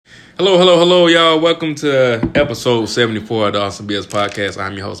Hello, y'all. Welcome to episode 74 of the Awesome Bills Podcast.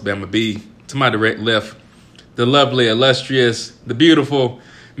 I'm your host, Bama B. To my direct left, the lovely, illustrious, the beautiful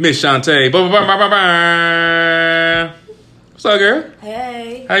Miss Shantae. What's up, girl?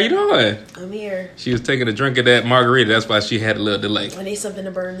 Hey. How you doing? I'm here. She was taking a drink of that margarita. That's why she had a little delay. I need something to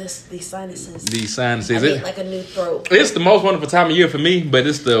burn these sinuses. These sinuses. I need like a new throat. It's the most wonderful time of year for me, but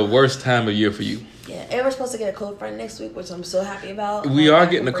it's the worst time of year for you. Yeah, and we're supposed to get a cold front next week, which I'm so happy about. We are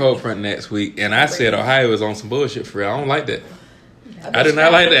getting a cold front next week, and I said Ohio is on some bullshit for real. I don't like that. I do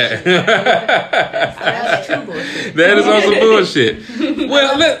not like that. That's true bullshit. That is on some bullshit.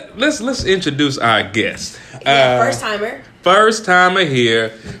 Well, let's introduce our guest. First timer here.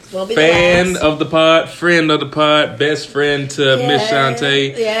 Fan of the pod, friend of the pod, best friend to Miss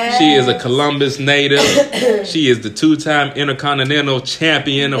Shantae. Yeah. She is a Columbus native. She is the 2-time Intercontinental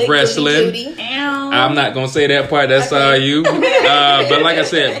Champion of wrestling. I'm not going to say that part. That's all you. But like I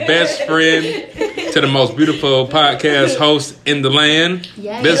said, best friend to the most beautiful podcast host in the land.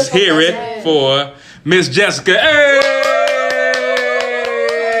 Yes. Let's hear it for Miss Jessica. Hey!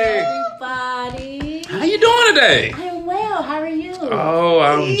 Everybody. How you doing today? I am well. How are you? Oh,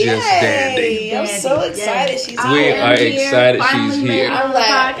 I'm just dandy. I'm so excited she's We here. are excited she's here. I'm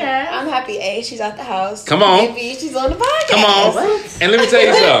like, I'm happy she's at the house. Come on. B, she's on the podcast. Come on. And let me tell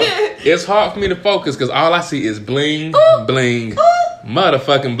you something. It's hard for me to focus because all I see is bling, bling,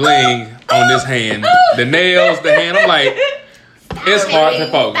 motherfucking bling on this hand. The nails, the hand. I'm like, it's hard to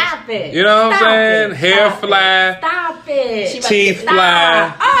focus. Stop it. You know what I'm saying? It. Hair Stop fly. It. Stop it. Teeth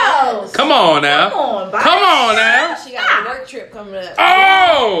fly. Oh. Come on now. Come on now. She got a work trip coming up.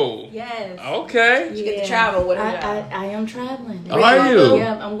 Oh. Yes. Okay. You get to travel with her. I am traveling. Are you?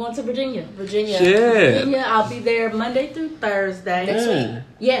 Yeah, I'm going to Virginia. Shit. I'll be there Monday through Thursday. Next week?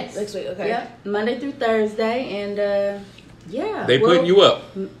 Yes. Next week, okay. Yep. Monday through Thursday. And, yeah. They putting you up.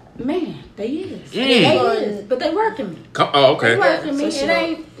 Man, they is. They is. But they working me. Oh, okay. They working me. So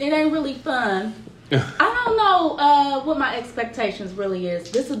It ain't really fun. I don't know what my expectations really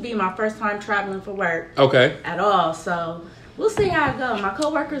is. This would be my first time traveling for work. Okay. At all. So we'll see how it goes. My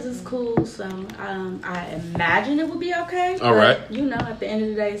coworkers is cool, so I imagine it will be okay. All right. You know, at the end of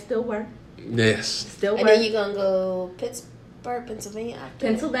the day, it still work. Yes. Still work. And then you're going to go Pennsylvania after?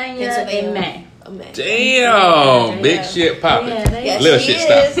 Pennsylvania in May. Damn. Big shit popping. Yeah, little shit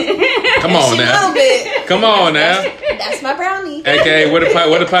stuff. Come on now. Come on now. That's my brownie. Okay, what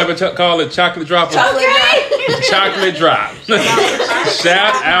the Piper call it? Chocolate drop? Chocolate drop.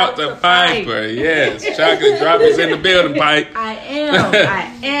 Shout out to Piper. Yes. Chocolate drop is in the building, Pipe. I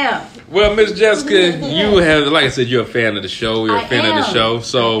am. Well, Miss Jessica, you have, like I said, you're a fan of the show. You're a fan of the show.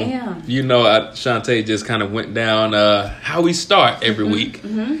 So, you know, Shantae just kind of went down how we start every week.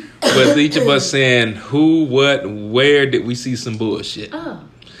 With each of us saying who, what, where did we see some bullshit. Oh.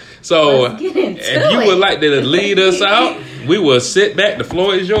 So, if you would like to lead us out, we will sit back. The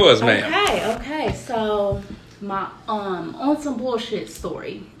floor is yours, ma'am. Okay. So, my on some bullshit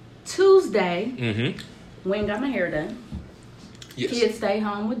story. Tuesday, Wayne got my hair done. Yes. Kids stay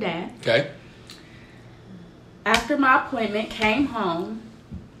home with dad. Okay. After my appointment, came home.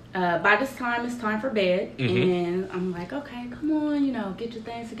 By this time, it's time for bed. And I'm like, okay, come on, get your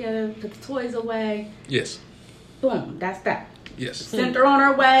things together, put the toys away. Yes. Boom, that's that. Yes. Sent her on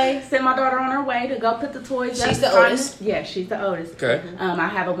her way, sent my daughter on her way to go put the toys up. She's the oldest? Yeah, she's the oldest. Okay. I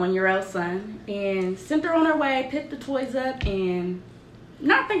have a 1-year-old son. And sent her on her way, picked the toys up, and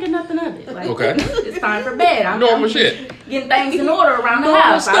not thinking nothing of it. Like, okay. It's time for bed. I'm Normal shit. Getting things in order around the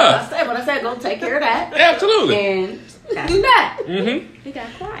house. I said what I said, go take care of that. Absolutely. And that's that. It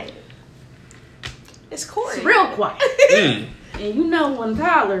got quiet. It's quiet. It's real quiet. And you know when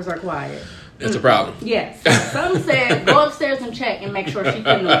toddlers are quiet. That's a problem. Yes. Some said, go upstairs and check and make sure she's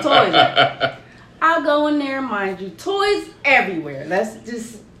putting the toys up. I'll go in there, mind you, toys everywhere. That's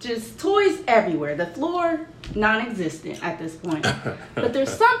just toys everywhere. The floor, non-existent at this point. But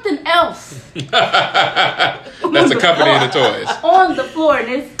there's something else. That's accompanying the toys. On the floor, and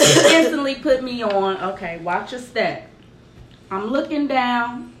it's instantly put me on, okay, watch your step. I'm looking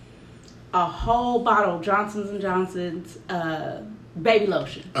down, a whole bottle of Johnson & Johnson's baby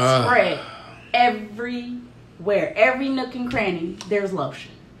lotion. Spread everywhere. Every nook and cranny, there's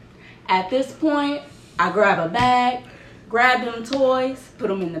lotion. At this point, I grab a bag, grab them toys, put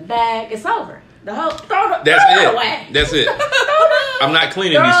them in the bag. It's over. Throw it away. That's it. I'm not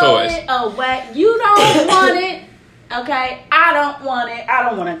cleaning these toys. Throw it away. You don't want it. Okay? I don't want it. I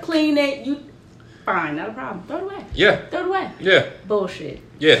don't want to clean it. Fine, not a problem. Throw it away. Yeah. Throw it away. Yeah. Bullshit.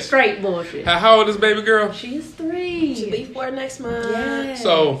 Yes. Straight bullshit. How old is baby girl? She's 3. She'll be 4 next month. Yeah.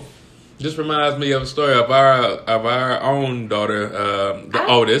 So, this reminds me of a story of our own daughter, the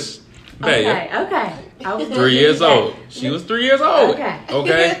oldest. Bea. Okay. I was 3 years old. She was 3 years old.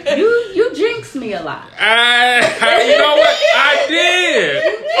 Okay. You jinxed me a lot. You know what? I did.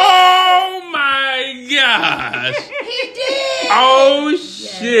 Oh my gosh. He did. Oh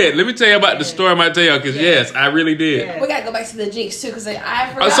shit. Let me tell you about the story I'm about to tell you, because yes, I really did. We gotta go back to the jinx too, because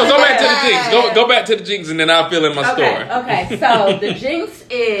I forgot. So go back to the jinx. Go back to the jinx, and then I'll fill in my story. Okay. So the jinx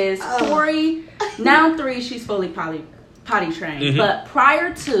is Corey. Now 3, she's fully potty trained. Mm-hmm. But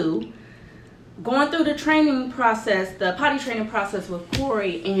prior to going through the training process, the potty training process with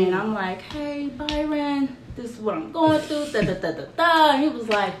Corey, and I'm like, hey, Byron, this is what I'm going through. And he was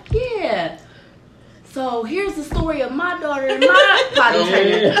like, yeah. So here's the story of my daughter and my potty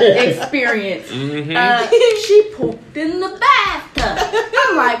training experience. She pooped in the bathtub.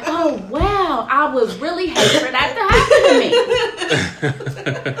 I'm like, oh wow, I would really hate for that to happen to me.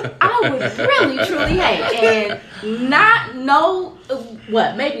 I would really, truly hate. And not know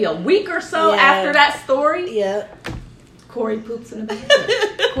maybe a week or so after that story. Corey poops in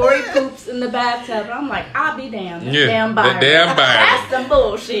the bathtub. I'm like, I'll be damned. Damn Byron. That's some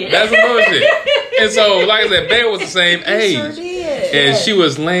bullshit. And so, like I said, Bea was the same age. Sure did. And she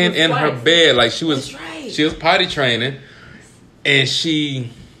was laying in her bed. Like she was potty training. And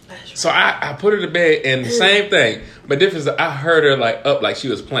so I put her to bed, and the same thing. But difference is I heard her like up like she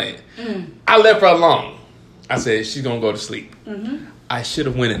was playing. I left her alone. I said, she's going to go to sleep. I should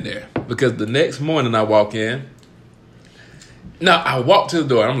have went in there. Because the next morning I walk in. No, I walk to the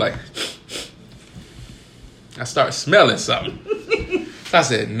door. I'm like, I start smelling something. So I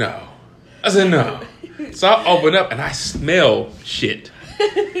said, no. So I open up and I smell shit.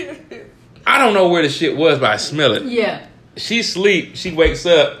 I don't know where the shit was, but I smell it. Yeah. She sleep. She wakes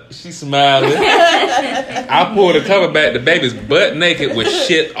up. She smiling. I pull the cover back. The baby's butt naked with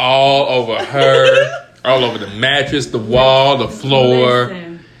shit all over her. All over the mattress, the wall, the floor,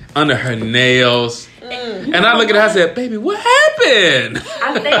 under her nails. And I look at her and I said, baby, what happened?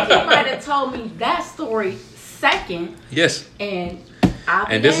 I think he might have told me that story second. Yes. And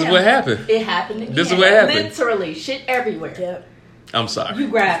this is what happened. It happened again. This is what happened. Literally, shit everywhere. Yep. I'm sorry. You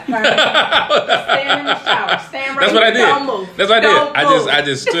grabbed her. Stand in the shower. Stand right That's what I did. Don't move. That's what Don't I did. move. I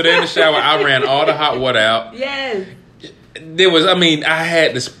just stood in the shower. I ran all the hot water out. Yes. I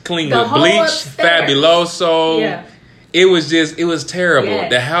had this clean The with whole bleach, upstairs. Fabuloso. Yeah. It was terrible. Yeah.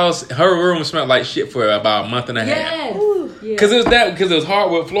 The house, her room smelled like shit for about a month and a half. Yes. Because it was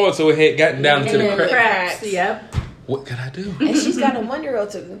hardwood floor, so it had gotten down to the cracks. Yep. What can I do? And she's got a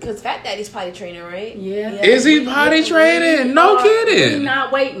 1-year-old too, because Fat Daddy's potty training, right? Yeah. Is he potty training? No We're kidding.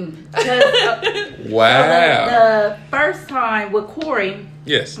 not waiting. Wow. The first time with Corey.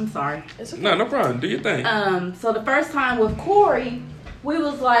 Yes. I'm sorry. No problem. Do your thing. So the first time with Corey, we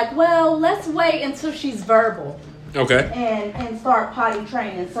was like, well, let's wait until she's verbal. Okay. And start potty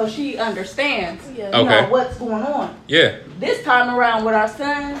training so she understands you Okay. know what's going on. Yeah. This time around with our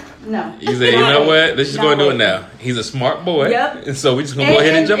son, no. He said, you know what? Let's just go and do it now. He's a smart boy. Yep. And so we just gonna go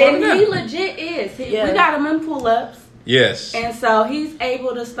ahead and jump on it now. And he legit is. We got him in pull-ups. Yes. And so he's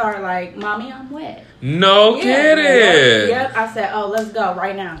able to start like, Mommy, I'm wet. No kidding. Yep. I said, oh, let's go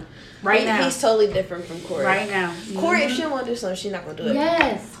right now. Right now. He's totally different from Corey. Right now. Corey, if she don't want to do something, she's not going to do it.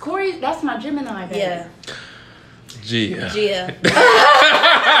 Yes. Corey, that's my Gemini baby. Yeah. Gia. Gia's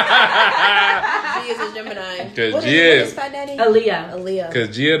a Gemini. Because What is Fat Daddy? Aaliyah. Because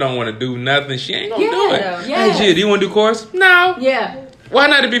Gia don't want to do nothing. She ain't gonna do it. Yeah. Hey Gia, do you want to do chorus? No. Yeah. Why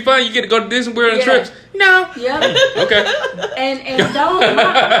not? It'd be fun. You get to go to Disney World and trips. No. Yep. Okay. And don't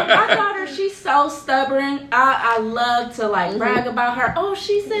my daughter, she's so stubborn. I love to like brag about her. Oh,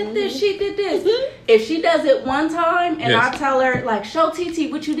 she said this, she did this. If she does it one time and I tell her like, show TT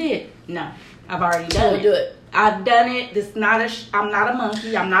what you did. No, I've already done it. Do it. I've done it. This not I'm not a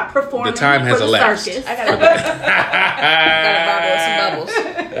monkey. I'm not performing. The time has for elapsed. The circus. I gotta borrow some bubbles.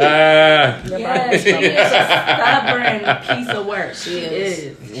 Yes, she is a stubborn piece of work. She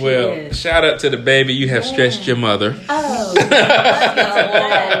is. Well, shout out to the baby. You have stretched your mother. Oh, That's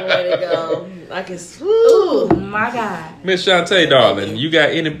a long way to go. I can. ooh, my God. Miss Shantae, darling, you got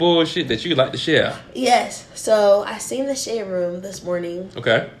any bullshit that you'd like to share? Yes. So I seen the shade room this morning.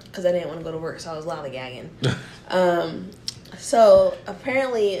 Okay. Because I didn't want to go to work, so I was lollygagging. So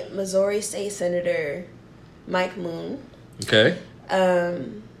apparently, Missouri State Senator Mike Moon, Okay.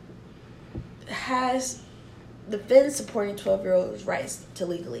 has defends supporting 12-year-olds' rights to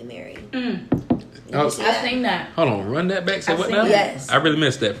legally marry. Oh, see I've that? seen that. hold on, run that back. Say I've what seen now? that. Yes. I really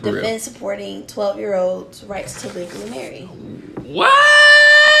missed that for real. Defend supporting 12-year-olds' rights to legally marry. What?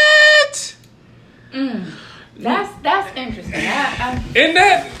 That's interesting. In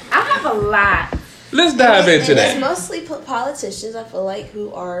that? I have a lot Let's dive into that. It's mostly politicians, I feel like,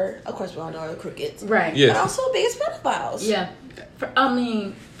 who are, of course, we all know are the crookeds. Right. Yes. But also biggest pedophiles. Yeah.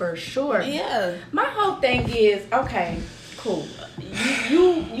 For sure. Yeah. My whole thing is, okay, cool.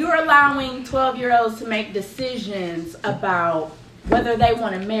 You're allowing 12-year-olds to make decisions about whether they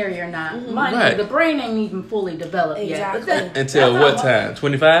want to marry or not. Mm-hmm. Mind Right. you, the brain ain't even fully developed Exactly. yet. Until what time?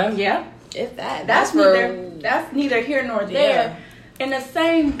 25? Yeah. If that. That's neither here nor there. In the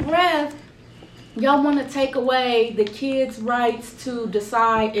same breath, y'all want to take away the kids' rights to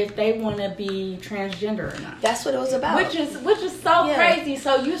decide if they want to be transgender or not. That's what it was about. Which is so crazy.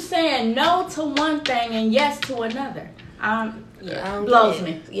 So you saying no to one thing and yes to another. Blows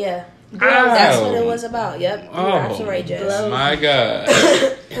me. Yeah. Ow. That's what it was about. Yep. You're absolutely right, Jess. My God.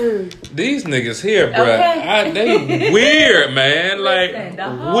 These niggas here, bro. Okay. They weird, man. Like,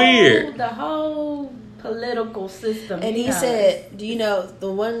 Listen, weird. The whole political system. And he said, do you know, the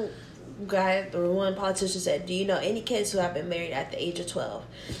one politician said, do you know any kids who have been married at the age of 12?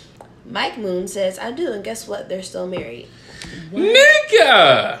 Mike Moon says, I do, and guess what? They're still married. What?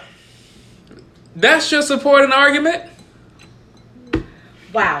 Nigga! That's your supporting argument?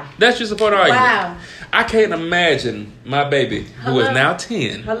 Wow. That's your supporting argument? Wow. I can't imagine my baby, who is now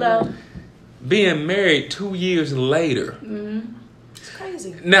 10, being married 2 years later. Mm-hmm. It's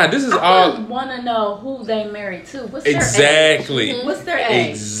crazy. Now, this is I want to know who they married to. What's their exactly. age? What's their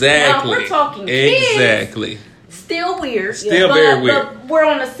age? Exactly. Now, we're talking kids. Exactly. Still weird. Very weird. But we're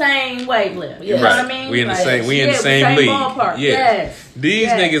on the same wavelength. You know what I mean? We in the same. We in the same league. Ballpark. Yes. These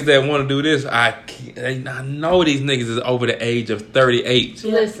niggas that want to do this, I know these niggas is over the age of 38.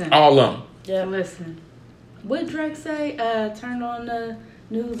 Listen. All of them. Yeah. Listen. What Drake say? Turn on the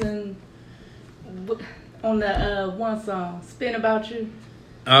news and on the one song, "Spin About You."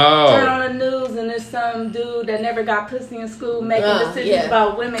 Oh. Turn on the news and there's some dude that never got pussy in school making decisions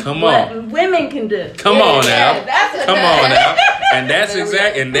about women. Come what on. Women can do. Come on now. Come on now. And that's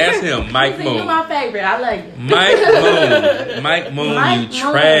and that's him, Mike Moon. You're my favorite. I like you. Mike Moon, you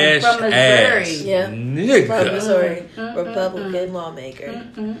trash from ass. Yeah. Nigga. From Missouri. Republican lawmaker.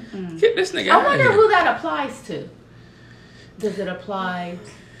 Get this nigga I out wonder here. who that applies to. Does it apply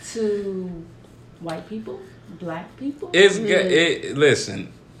to white people? Black people?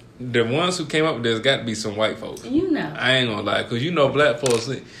 Listen, the ones who came up with this got to be some white folks. You know. I ain't gonna lie, because black folks.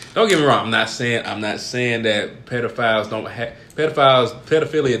 Don't get me wrong. I'm not saying that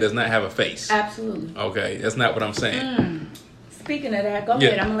pedophilia does not have a face. Absolutely. Okay, that's not what I'm saying. Speaking of that, go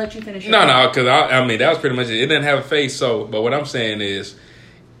ahead. I'm gonna let you finish. No, because I mean that was pretty much it. It didn't have a face. So, but what I'm saying is,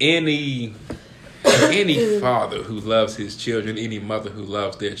 any father who loves his children, any mother who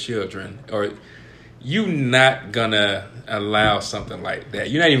loves their children, or you not gonna allow something like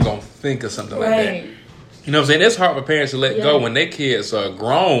that. You're not even gonna think of something like that. You know what I'm saying? It's hard for parents to let go when their kids are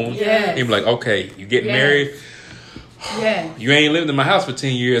grown. Yes. And be like, okay, you get married. Yeah. You ain't lived in my house for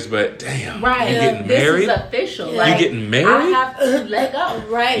 10 years, but damn. Right. You getting married? This is official. You getting married? I have to let go.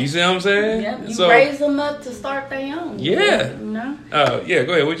 Right. You see what I'm saying? Yeah. You raise them up to start their own. Yeah. You know? Yeah,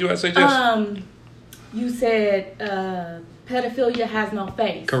 go ahead. What you want to say, Jess? You said pedophilia has no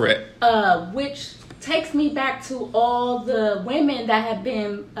face. Correct. Which takes me back to all the women that have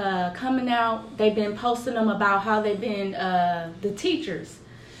been coming out. They've been posting them about how they've been the teachers.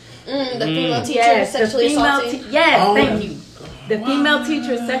 The female teacher sexually assaulting. Thank you. The female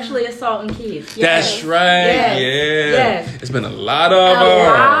teacher sexually assaulting kids. Yes. That's right. Yes. It's been a lot of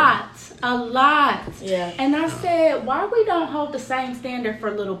them. A lot. Yeah. And I said, why we don't hold the same standard for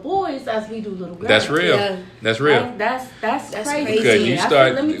little boys as we do little girls? That's real. Yeah. That's real. That's crazy. Because you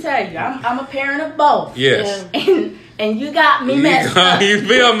let me tell you, I'm a parent of both. Yes. Yeah. And you got me messed up. You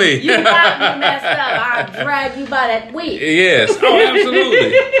feel me? You got me messed up. I'll drag you by that week. Yes. Oh,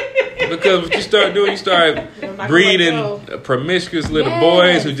 absolutely. Because what you start doing, you start breeding promiscuous little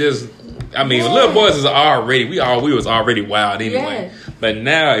boys who just, little boys is already, we was already wild anyway. Yes. But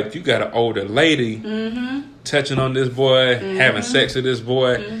now if you got an older lady touching on this boy, having sex with this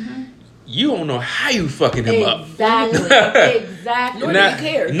boy, you don't know how you fucking him up. Exactly.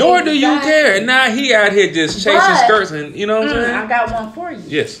 Nor do you care. Now he out here just chasing skirts and, you know what I'm saying? I got one for you.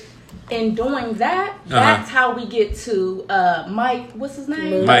 Yes. In doing that, that's how we get to Mike, what's his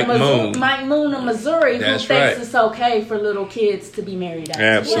name? Mike Moon. Mike Moon of Missouri, who thinks it's okay for little kids to be married at.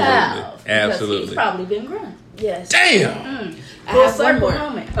 Absolutely. Wow. Absolutely. He's probably been grown. Yes. Damn. I have one more.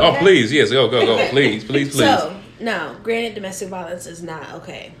 Moment, okay? Oh, please. Yes. Go. Please. So, now, granted, domestic violence is not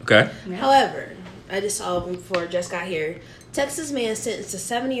okay. Okay. Yeah. However, I just saw before Jess got here, Texas man sentenced to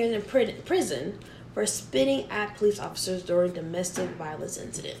 7 years in prison for spitting at police officers during domestic violence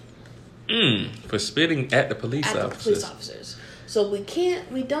incident. For spitting at the police officers. So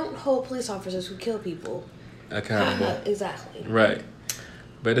we don't hold police officers who kill people accountable. Exactly. Right.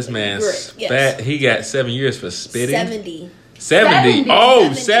 But this man yes. he got 7 years for spitting. 70.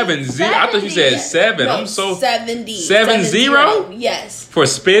 Oh, 70. I thought you said 7. No, I'm so 70. 70? Yes. For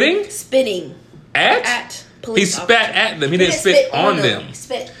spitting? Spitting. At police He spat at them. He didn't spit on them. He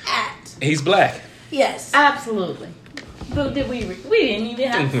spit at. He's black. Yes. Absolutely. But did we didn't even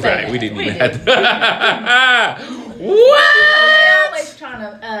have to say right, that. we didn't even have to. What? They're always trying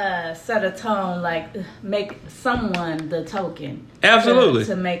to set a tone, like make someone the token. Absolutely.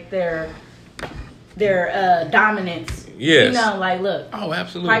 To make their dominance. Yes. You know, like, look. Oh,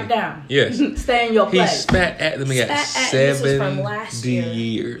 absolutely. Pipe down. Yes. Stay in your place. He spat at them and got 70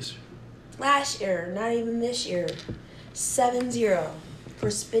 years. Last year, not even this year. 70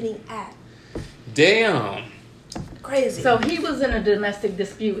 for spitting at. Damn. Crazy. So he was in a domestic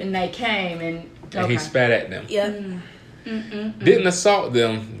dispute and they came and he spat at them. Yep. Didn't assault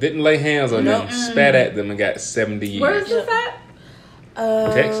them. Didn't lay hands on them. Spat at them and got 70 years. Where is this at?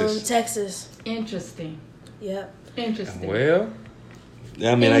 Texas. Interesting. Yep. Interesting. Well,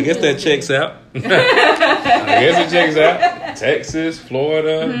 I mean, I guess that checks out. I guess it checks out. Texas,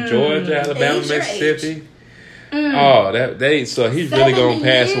 Florida, Georgia, Alabama, Mississippi. Oh, so he's really gonna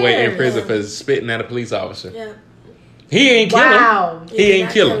pass away in prison for spitting at a police officer. Yeah. He ain't kill him. He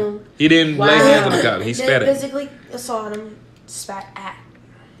ain't kill him. He didn't lay hands on the cop. He spat at him. Physically assault him, spat at.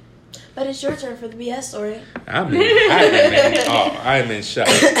 But it's your turn for the BS story. I'm in shock.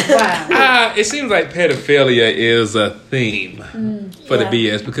 Wow. It seems like pedophilia is a theme for the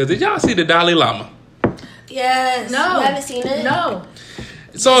BS, because did y'all see the Dalai Lama? Yes. No. You haven't seen it? No.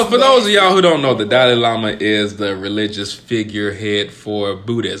 So for those of y'all who don't know, the Dalai Lama is the religious figurehead for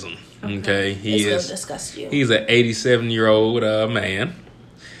Buddhism. Okay, It's gonna disgust you. He's an 87-year-old man.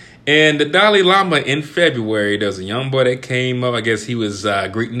 And the Dalai Lama in February, there was a young boy that came up. I guess he was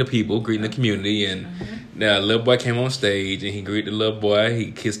greeting the people, greeting the community. And the little boy came on stage and he greeted the little boy.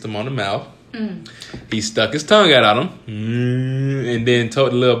 He kissed him on the mouth. He stuck his tongue out at him. And then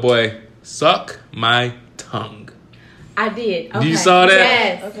told the little boy, "Suck my tongue." I did. Okay. You saw that?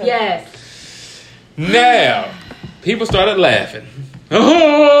 Yes. Okay. Yes. Now, people started laughing.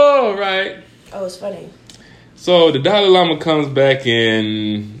 Oh, right. Oh, it's funny. So the Dalai Lama comes back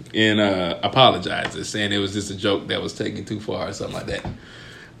and apologizes, saying it was just a joke that was taken too far or something like that.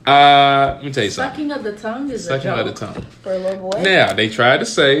 Let me tell you something. Sucking of the tongue is a joke. Sucking of the tongue. For a little boy? Now, they tried to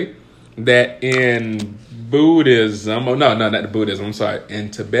say that in Buddhism, not the Buddhism, I'm sorry,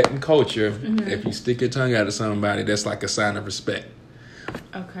 in Tibetan culture, if you stick your tongue out at somebody, that's like a sign of respect.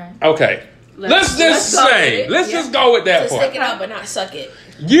 Okay. Let's just go with that So part. stick it out, but not suck it.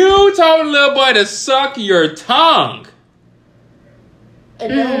 You told the little boy to suck your tongue.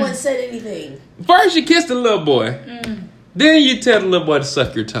 And no one said anything. First you kiss the little boy. Then you tell the little boy to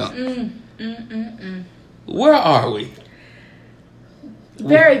suck your tongue. Where are we?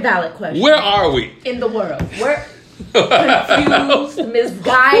 Very valid question. Where are we? In the world? We're confused,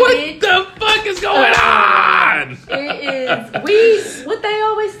 misguided. What the fuck is going on? It is. What they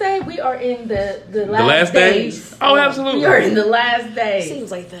always say, we are in the last days. Oh, absolutely. We are in the last days.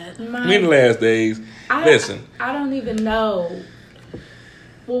 Seems like that. We in the last days. Listen. I don't even know.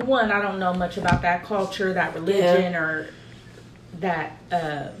 Well, one, I don't know much about that culture, that religion, or that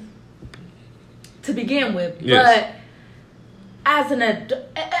to begin with. Yes. But as an adult,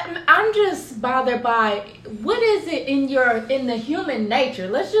 I'm just bothered by what is it in the human nature.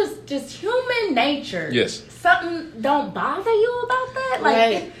 Let's just human nature. Yes. Something don't bother you about that?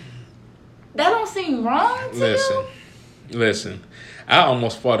 Like that don't seem wrong to you? Listen. I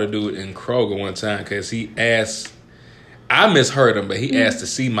almost fought a dude in Kroger one time because he asked. I misheard him, but he asked to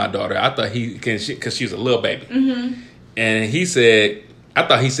see my daughter. I thought because she was a little baby, and he said. I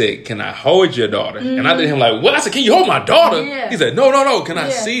thought he said, "Can I hold your daughter?" And I did him like, "What?" I said, "Can you hold my daughter?" Yeah. He said, "No. Can I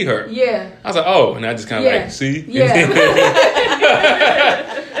see her?" Yeah. I was like, "Oh," and I just kind of like, "See?" Yeah.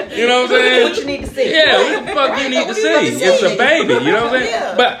 You know what I'm saying? What you need to see? Yeah, what the fuck you need to see? It's a baby. You know what I'm saying?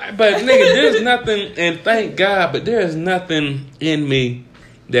 Yeah. But nigga, there's nothing, and thank God, but there is nothing in me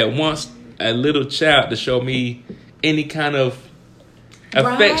that wants a little child to show me any kind of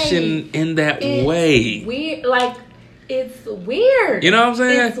affection in that way. Weird, like. It's weird. You know what I'm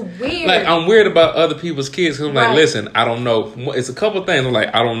saying? It's weird. Like, I'm weird about other people's kids. Cause I'm like, listen, I don't know. It's a couple things. I'm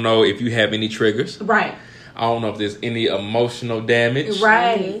like, I don't know if you have any triggers. Right. I don't know if there's any emotional damage.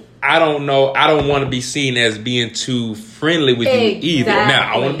 Right. I don't know. I don't want to be seen as being too friendly with you either.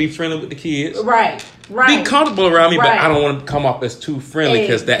 Now, I want to be friendly with the kids. Right. be comfortable around me, but I don't want to come off as too friendly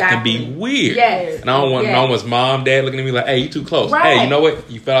because that can be weird. Yes. And I don't want no one's mom, dad looking at me like, hey, you too close. Hey, you know what?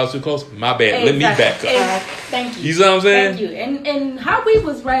 You felt I was too close? My bad. Let me back up. Thank you. You see what I'm saying? Thank you. And how we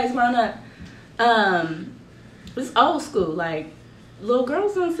was raised growing up, it's old school. Like, little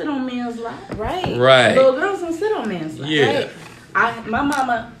girls don't sit on men's lap. Right. Little girls don't sit on men's lap. Yeah. Right? My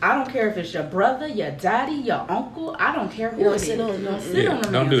mama, I don't care if it's your brother, your daddy, your uncle. I don't care who it is. Don't sit on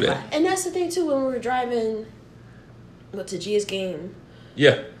don't do that. lap. And that's the thing too. When we were driving, to Gia's game.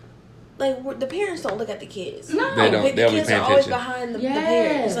 Yeah. Like the parents don't look at the kids. No, they don't. The kids are always behind the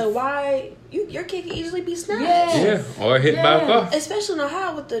parents. So why your kid can easily be snatched? Yeah, or hit by a car. Especially in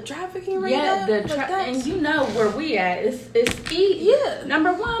Ohio with the trafficking rate. And you know where we at? It's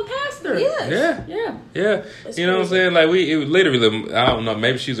number one pastor. Yeah. You know what I'm saying? Like literally, I don't know.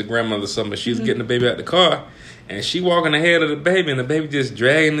 Maybe she's a grandmother or something. But she's getting the baby out the car, and she walking ahead of the baby, and the baby just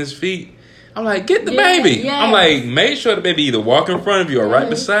dragging his feet. I'm like, get the baby. Yes. I'm like, make sure the baby either walk in front of you or right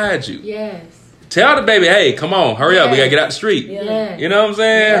beside you. Yes. Tell the baby, hey, come on, hurry up. We got to get out the street. Yes. You know what I'm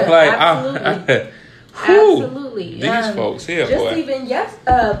saying? Like, absolutely. These folks here, just boy. Even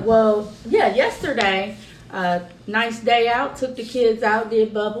yesterday, nice day out, took the kids out,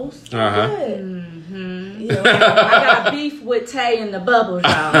 did bubbles. Mm-hmm. I got beef with Tay and the bubbles,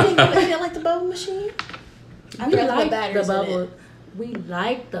 y'all. You didn't like the bubble machine? We like the bubble. We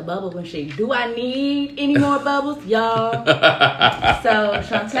like the bubble machine. Do I need any more bubbles, y'all? So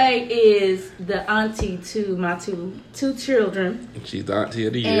Shantae is the auntie to my two children. She's the auntie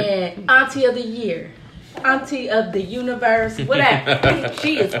of the year. And auntie of the year. Auntie of the universe. Whatever.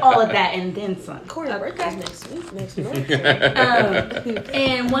 She is all of that and then some. Corey's birthday's next week. Next month.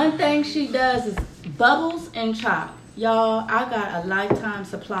 And one thing she does is bubbles and chalk. Y'all, I got a lifetime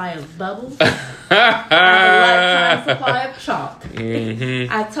supply of bubbles. I have a lifetime supply of chalk.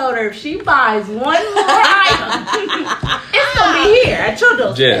 Mm-hmm. I told her if she buys one more item, it's going to be here at your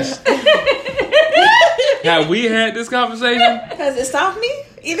door. Jess. Have we had this conversation? Has it stopped me?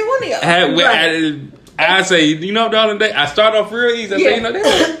 Either one of y'all. I say, you know, darling, I start off real easy. I say, you know,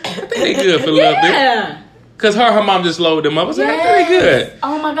 I think they good for a little bit. Because her mom just loaded them up. I was like, that's pretty good.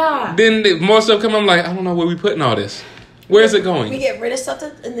 Oh, my God. Then more stuff come. I'm like, I don't know where we putting all this. Where's it going? We get rid of stuff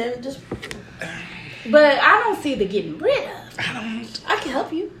and then just... But I don't see the getting rid of. I can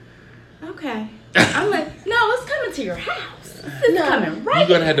help you. Okay. I'm like, no, it's coming to your house. It's coming right. You're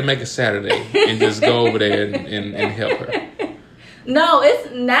going to have to make a Saturday and just go over there and help her. No, it's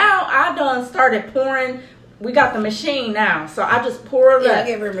now I done started pouring. We got the machine now, so I just pour it up. I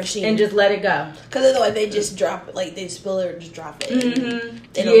gave her a machine and just let it go. Because otherwise they just drop it, like they spill it or just drop it. Mm-hmm.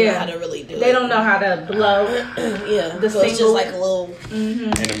 They don't know how to really do it. They don't know how to blow. So it's just like a little. Mm-hmm.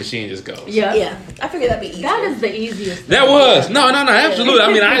 And the machine just goes. Yeah. I figured that'd be easy. That is the easiest. That was no, absolutely.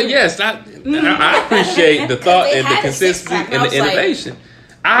 I mean, I appreciate the thought and the consistency and the innovation.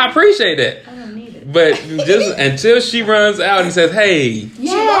 I appreciate that. I don't need it. But just until she runs out and says, "Hey,"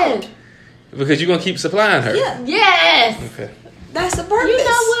 yes. Because you're gonna keep supplying her. Yeah. Yes. Okay. That's the purpose. You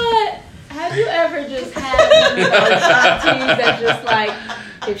know what? Have you ever just had one of those aunties that just like,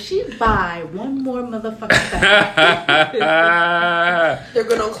 if she buy one more motherfucking thing, they're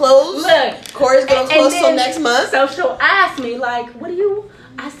gonna close. Look, Corey's gonna close till next month. So she'll ask me like, "What do you?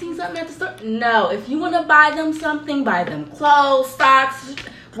 I seen something at the store." No, if you want to buy them something, buy them clothes, socks.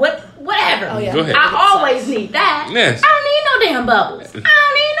 Whatever. Oh, yeah. Go ahead. I always need that. Yes. I don't need no damn bubbles. I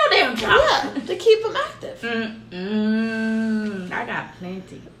don't need no damn chocolate. Yeah, to keep them active. I got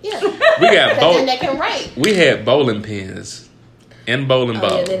plenty. Yeah. We got then they can write. We had bowling pins and bowling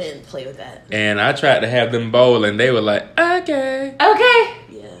balls. Yeah, they didn't play with that. And I tried to have them bowl, and they were like, "Okay." Okay.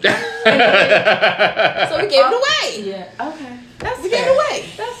 Yeah. So we gave it away. Yeah. Okay. That's we fair. gave it away.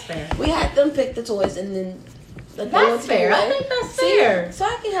 That's fair. We had them pick the toys, and then. That's fair. I think that's fair. So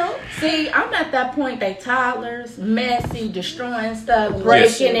I can help. See, I'm at that point. They toddlers, messy, destroying stuff,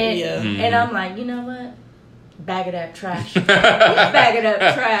 breaking it, and I'm like, you know what? Bag it up, trash. Bag it up,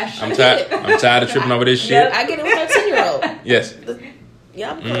 trash. I'm tired of tripping over this shit. Yep. I get it with my 10-year-old. Yes. I'm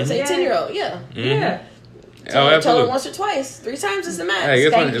going to say 10-year-old. Yeah. Yeah. Tell her once or twice. 3 times is the max. Hey,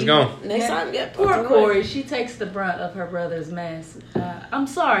 guess what? It's gone. Next time, Poor Corey. She takes the brunt of her brother's mess. I'm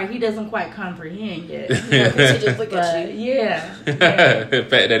sorry, he doesn't quite comprehend yet. She just look at you. Yeah.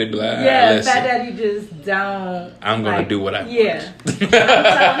 Fat Daddy be like, Fat Daddy just don't. I'm gonna do what I want. Yeah. I'm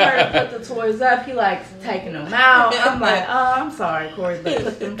telling her to put the toys up. He likes taking them out. I'm like, oh, I'm sorry, Corey, but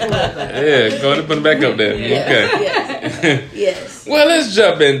put them toys up. Yeah, go ahead and put them back up there. Okay. Yes. Well, let's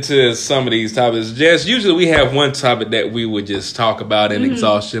jump into some of these topics. Jess, usually we have one topic that we would just talk about in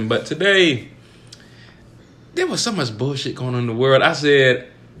exhaustion, but today there was so much bullshit going on in the world. I said,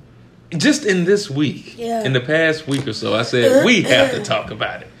 just in this week, Yeah. in the past week or so, I said, we have to talk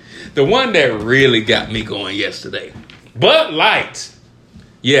about it. The one that really got me going yesterday. Bud Light.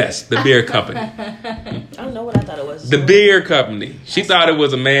 Yes, the beer company. I don't know what I thought it was. The beer company. She thought it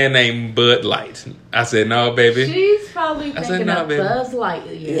was a man named Bud Light. I said, no, baby. She's probably I said, thinking "No, of baby." Buzz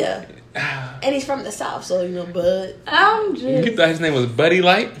Lightyear. Yeah. And he's from the South, so, Bud. I'm just... You thought his name was Buddy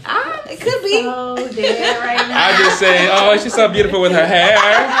Light? It could be. so dead right now. I just say, oh, she's so beautiful with her hair.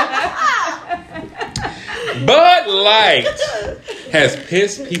 Bud Light has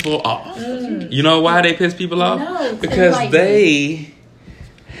pissed people off. You know why they piss people off? No, because they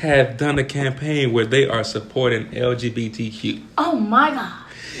have done a campaign where they are supporting LGBTQ. Oh my God.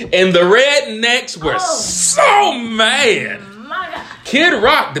 And the rednecks were so mad. My God. Kid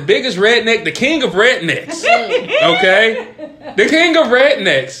Rock, the biggest redneck, the king of rednecks. Okay? The king of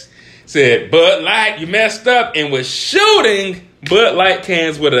rednecks said, Bud Light, you messed up, and was shooting Bud Light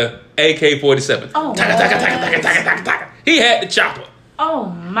cans with a AK-47. Oh, He had the chopper. Oh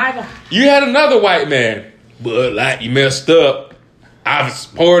my God. You had another white man. Bud Light, you messed up. I've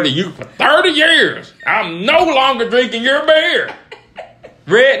supported you for 30 years. I'm no longer drinking your beer.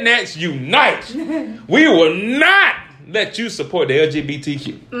 Rednecks unite. We will not let you support the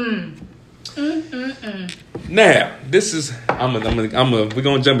LGBTQ. Now, this is we're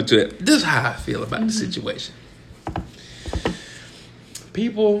gonna jump into it. This is how I feel about the situation.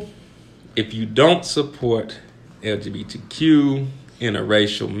 People, if you don't support LGBTQ,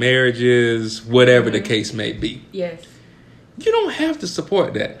 interracial marriages, whatever the case may be, Yes. you don't have to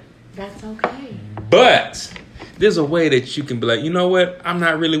support that. That's okay. But there's a way that you can be like, you know what? I'm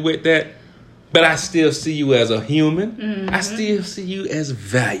not really with that, but I still see you as a human. I still see you as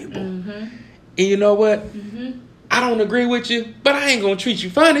valuable. And you know what? I don't agree with you, but I ain't going to treat you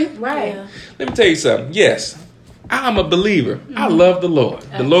funny. Right. Yeah. Let me tell you something. Yes, I'm a believer. I love the Lord.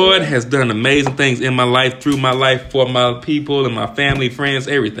 The Lord has done amazing things in my life, through my life, for my people and my family, friends,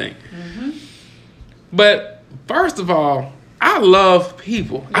 everything. But first of all, I love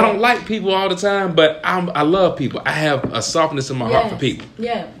people. I don't like people all the time, but I love people. I have a softness in my heart for people.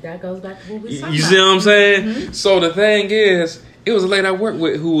 Yeah, that goes back to what we talking You about. see what I'm saying? So the thing is, it was a lady I worked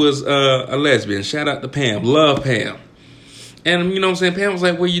with who was a lesbian. Shout out to Pam. Love Pam. And you know what I'm saying? Pam was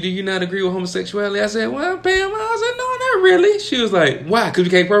like, well, do you not agree with homosexuality? I said, well, Pam, I said, no, not really. She was like, why? Because you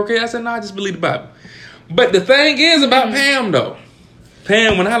can't procreate? I said, no, I just believe the Bible. But the thing is about Pam, though.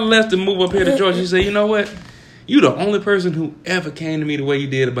 Pam, when I left and moved up here to Georgia, she said, you know what? You the only person who ever came to me the way you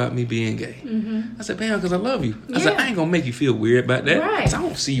did about me being gay. I said, Pam, because I love you. I said, I ain't going to make you feel weird about that. Right. 'Cause I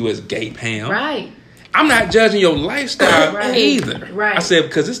don't see you as gay, Pam. Right. I'm not judging your lifestyle either. Right. I said,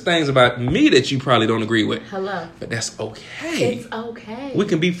 because there's things about me that you probably don't agree with. Hello. But that's okay. It's okay. We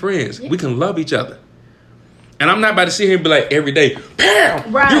can be friends. We can love each other. And I'm not about to sit here and be like every day,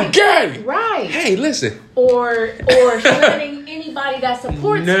 Pam, you're gay. Right. Hey, listen. Or shunning anybody that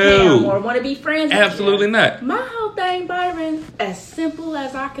supports him or want to be friends with Absolutely him. not. My whole thing, Byron, as simple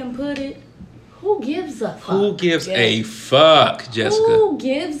as I can put it, who gives a fuck? Who gives a fuck, Jessica? Who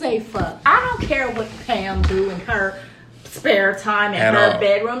gives a fuck? I don't care what Pam do in her spare time in At her all.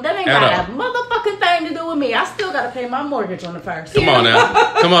 bedroom. That ain't At got a all. motherfucking thing to do with me. I still got to pay my mortgage on the first. Come on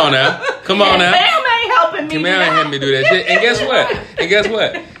now. Come on now. Come on now. Pam ain't helping me. Pam ain't helping me do that shit. And guess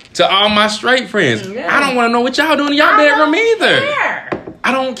what? To all my straight friends, I don't want to know what y'all doing in y'all bedroom either.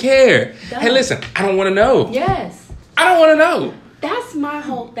 I don't care. Hey, listen, I don't want to know. Yes. I don't want to know. That's my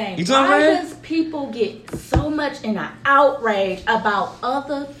whole thing. You know what I'm Why saying? does people get so much in an outrage about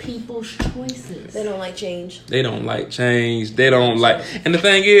other people's choices? They don't like change. They don't like change. They don't like... And the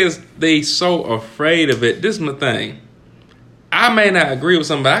thing is, they so afraid of it. This is my thing. I may not agree with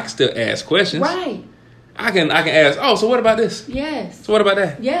something, but I can still ask questions. Right. I can ask, oh, so what about this? Yes. So what about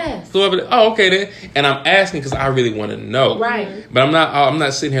that? Yes. So what about, oh, okay then. And I'm asking because I really want to know. Right. But I'm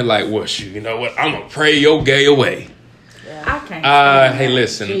not sitting here like, well, shoot, you know what? I'm going to pray your gay away. I can't. Hey,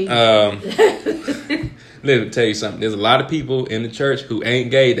 listen. Let me tell you something. There's a lot of people in the church who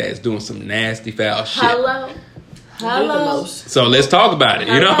ain't gay that's doing some nasty foul shit. Hello. So let's talk about it.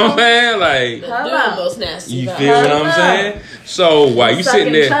 You know what I'm saying? Like, Doing most nasty. you feel what I'm saying? So while you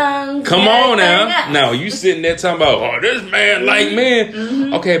sitting there, tongues, come on now. else. Now you sitting there talking about, oh, this man like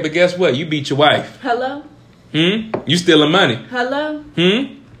men. Okay, but guess what? You beat your wife. Hello. You stealing money. Hello.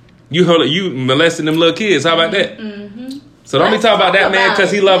 You molesting them little kids. How about that? So don't be talking about that man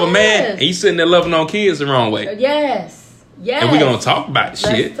because he love a man and you sitting there loving on kids the wrong way. Yes. And we gonna talk about the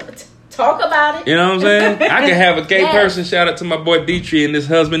shit. Talk about it. You know what I'm saying? I can have a gay person. Shout out to my boy Dietrich and his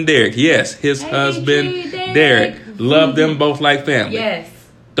husband Derek. Yes, his husband Derek. Love them both like family. Yes.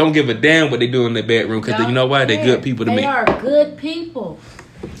 Don't give a damn what they do in their bedroom because you know why? They're good people to me. They are good people.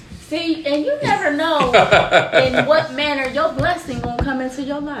 See, and you never know in what manner your blessing gonna come into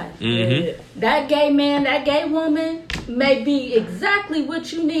your life. Mm-hmm. That gay man, that gay woman may be exactly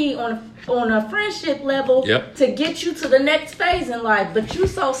what you need on a friendship level to get you to the next phase in life. But you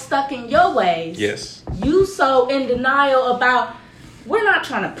so stuck in your ways. Yes. You so in denial about. We're not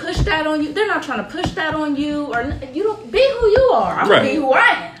trying to push that on you. They're not trying to push that on you. Or you don't be who you are. I'm gonna be who I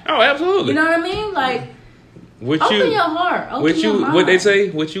am. Oh, absolutely. You know what I mean? Like. Open your heart. Open your mind. What they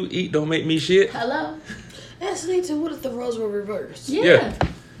say? What you eat don't make me shit. Hello. That's the thing too. What if the roles were reversed? Yeah.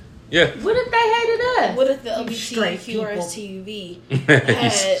 What if they hated us? What if the LGBTQ RSTUV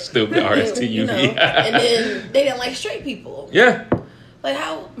had stupid RSTUV, and then they didn't like straight people? Yeah. Like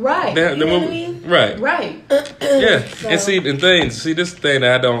how? Right. You know what I mean? Right. Right. Yeah. So. And see this thing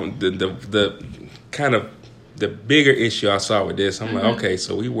that I don't the kind of the bigger issue I saw with this. I'm like, okay,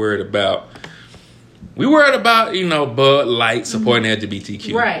 so we worried about Bud Light supporting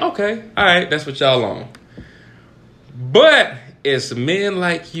LGBTQ. Right. Okay. All right. That's what y'all on. But it's men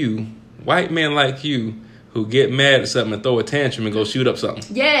like you, white men like you, who get mad at something and throw a tantrum and go shoot up something.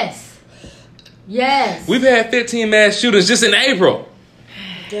 Yes. We've had 15 mass shootings just in April.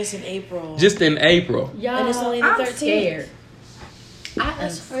 Just in April. Y'all, and it's only the 13th. Scared. I am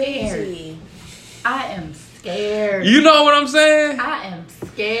scared. I am scared. You know what I'm saying? I am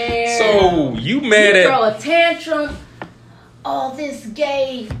scared. So you mad at throw a tantrum. Oh, this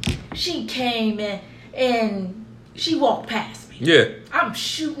gay, she came and she walked past me. Yeah. I'm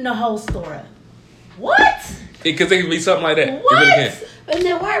shooting the whole store up. What? Because it could be something like that. What? It really can. And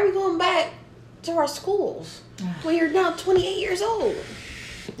then why are we going back to our schools when you're now 28 years old?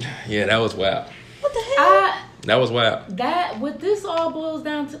 Yeah, that was wild. What the hell? That was wild. What this all boils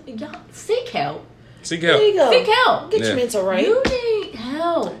down to, y'all seek help. Seek help. There you go. Seek help. Get your mental right. You need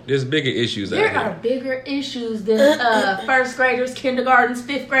help. There's bigger issues out There here. are bigger issues than first graders, kindergartens,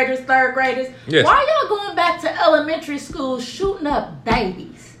 fifth graders, third graders. Yes. Why y'all going back to elementary school shooting up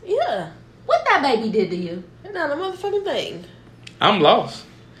babies? Yeah. What that baby did to you? Not a motherfucking thing. I'm lost.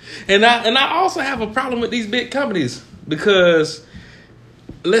 And I also have a problem with these big companies because,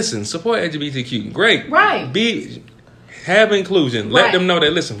 listen, support LGBTQ. Great. Right. Have inclusion. Let them know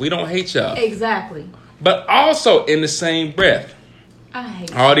that, listen, we don't hate y'all. Exactly. But also in the same breath, I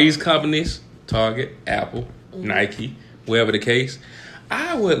hate all these companies, Target, Apple, Nike, wherever the case,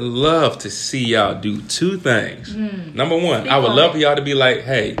 I would love to see y'all do two things. Number one, I would love for y'all to be like,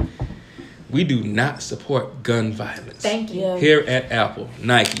 hey, we do not support gun violence. Thank you. Here at Apple,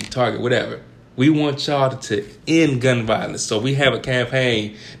 Nike, Target, whatever. We want y'all to end gun violence. So we have a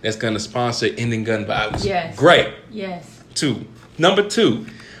campaign that's going to sponsor ending gun violence. Yes. Great. Yes. Number two,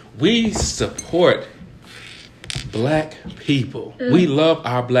 we support black people. We love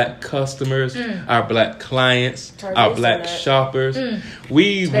our black customers, our black clients, Target's our black shoppers.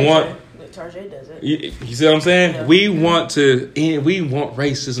 We want... Target does it. You see what I'm saying? Yeah. We want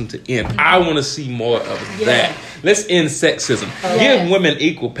racism to end. I want to see more of that. Let's end sexism. Give women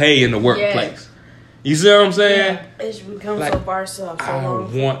equal pay in the workplace. You see what I'm saying? Yeah. It's become so far so long. I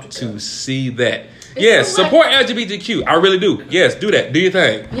want to see that. Yes, support LGBTQ. I really do. Yes, do that. Do your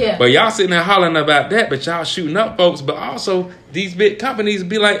thing. Yeah. But y'all sitting there hollering about that, but y'all shooting up folks. But also, these big companies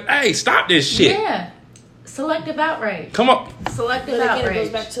be like, hey, stop this shit. Yeah. Selective outrage. Come on. Selective but outrage. Again, it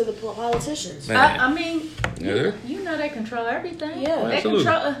goes back to the politicians. I mean, you know they control everything. Yeah. They absolutely.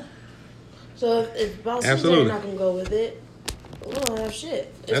 control. So if politicians are not going to go with it, we don't have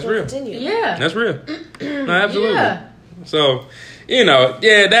shit. It's That's gonna real. Continue. Yeah. That's real. No, absolutely. Yeah. So,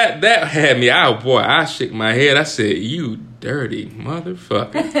 that had me out, boy. I shook my head. I said, you dirty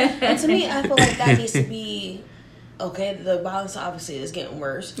motherfucker. And to me, I feel like that needs to be, okay, the violence obviously is getting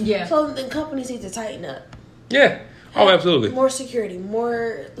worse. Yeah. So then companies need to tighten up. Yeah. Oh, absolutely. More security,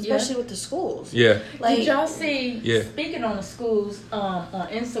 especially with the schools. Yeah. Like, did y'all see, speaking on the schools, on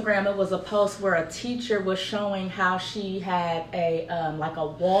Instagram, it was a post where a teacher was showing how she had a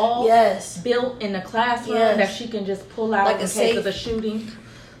wall built in the classroom that she can just pull out in case of a shooting.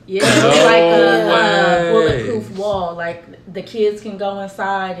 Yeah, it was like a bulletproof wall. Like the kids can go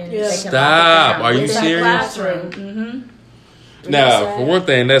inside and they can stop. Are you serious? Classroom. Mm-hmm. Now, for one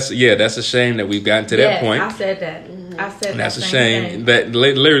thing, that's a shame that we've gotten to that point. I said that. I said that's that. A shame that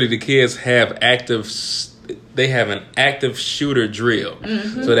literally the kids have an active shooter drill.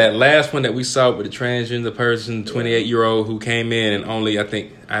 Mm-hmm. So that last one that we saw with the transgender person, 28-year-old who came in and only, I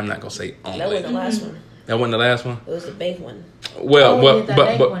think, I'm not gonna say only. That wasn't the last one. That wasn't the last one. It was the bank one. Well, with the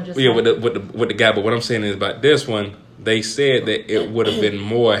guy. But what I'm saying is about this one, they said that it would have been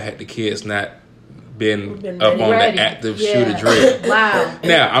more had the kids not been up on ready. the active shooter drill. Wow.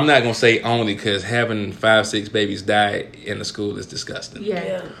 Now, I'm not going to say only because having 5-6 babies die in the school is disgusting.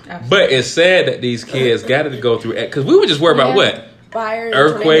 Yeah. But it's sad that these kids got to go through, because we were just worried about what? Fire,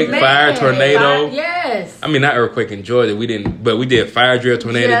 Earthquake, fire, tornado. Yes. I mean, not earthquake in Georgia. We didn't, but we did fire drill,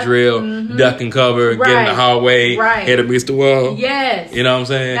 tornado drill, duck and cover, get in the hallway, hit against the wall. Yes. You know what I'm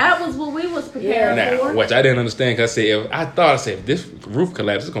saying? That was what we was preparing for. Which I didn't understand because I said if this roof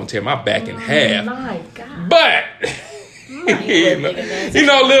collapses, it's gonna tear my back in half. My God. But you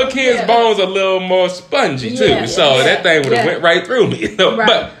know, little kids' bones are a little more spongy too, so that thing would have went right through me.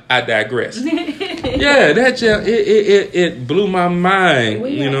 But I digress. It blew my mind.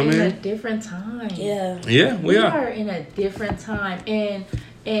 We you know are what I mean? in a different time. Yeah, we are. We are in a different time, and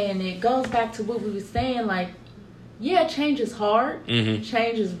it goes back to what we were saying. Like, change is hard,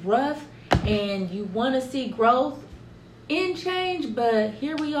 change is rough, and you want to see growth in change. But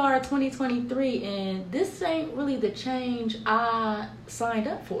here we are, 2023, and this ain't really the change I signed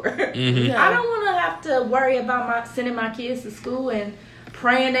up for. I don't want to have to worry about sending my kids to school and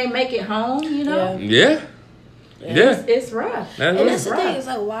praying they make it home, you know? It's rough. And that's the thing, is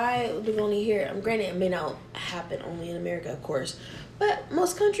like, why do we only hear, granted it may not happen only in America, of course, but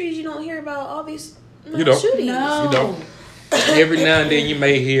most countries you don't hear about all these shootings. No. You don't. Every now and then you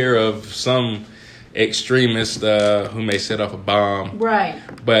may hear of some extremist who may set off a bomb. Right.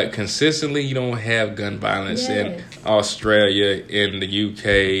 But consistently you don't have gun violence in Australia, in the UK,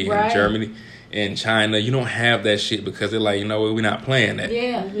 in Germany. In China, you don't have that shit because they're like, you know what, we're not playing that.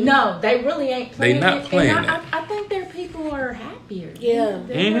 No, they really ain't playing. They not playing that. I think their people are happier.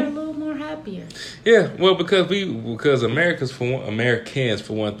 They're a little more happier. Yeah, well, because Americans for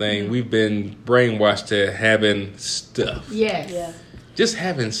one thing, we've been brainwashed to having stuff. Yes. Just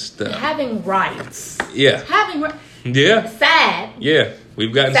having stuff. Having rights. Yeah. Sad. Yeah,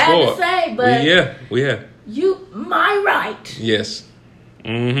 we've gotten sad spoiled. To say, but we have. My right. Yes.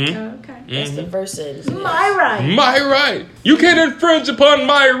 Okay. That's the first sentence. My right. My right. You can't infringe upon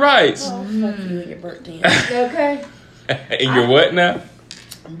my rights. Oh, fuck you and your burnt tan. Okay. And your what now?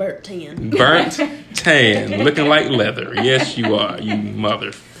 Burnt tan. Burnt tan. Looking like leather. Yes, you are, you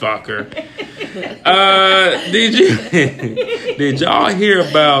motherfucker. Did y'all hear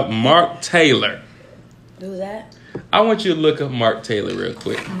about Mark Taylor? Who's that? I want you to look up Mark Taylor real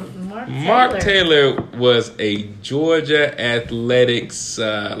quick. Mark Taylor was a Georgia athletics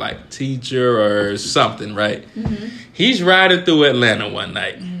teacher or something, right? He's riding through Atlanta one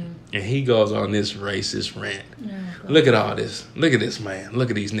night, and he goes on this racist rant. Look at all this. Look at this, man. Look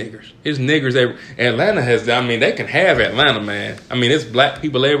at these niggers. There's niggers. Atlanta has, they can have Atlanta, man. It's black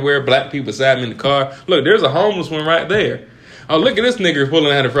people everywhere. Black people beside me in the car. Look, there's a homeless one right there. Oh, look at this nigger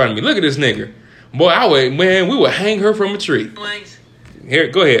pulling out in front of me. Look at this nigger. Boy, we would hang her from a tree. Here,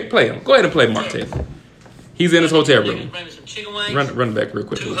 go ahead, play him. Go ahead and play Mark Taylor. He's in his hotel room. Run it back real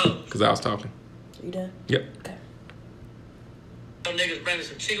quick, because I was talking. You done? Yep. Okay. Some niggas bring me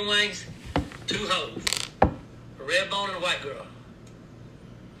some chicken wings, 2 hoes, a red bone and a white girl.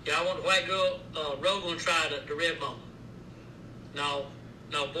 Y'all want the white girl? Roe gonna try the red bone. No,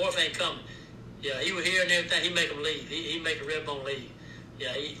 boyfriend ain't coming. Yeah, he was here and everything. He make him leave. He make the red bone leave.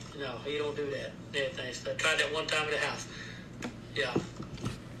 Yeah, he don't do that. Everything. So I tried that one time at the house. Yeah,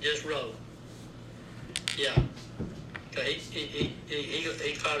 just Roe. Yeah, he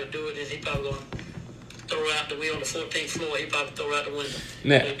probably do it, and he probably gonna throw her out the wheel on the 14th floor. He probably throw her out the window.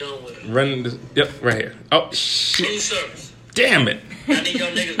 Now, we're done with it. Running this. Yep, right here. Oh shit! Room service. Damn it! I need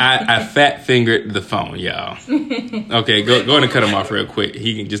y'all niggas. I fat fingered the phone, y'all. Okay, go ahead and cut him off real quick.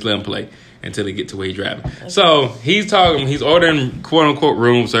 He can just let him play until he get to where he's driving. Okay. So he's ordering quote unquote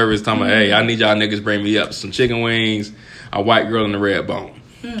room service. Talking about, hey, I need y'all niggas bring me up some chicken wings, a white girl, and a red bone.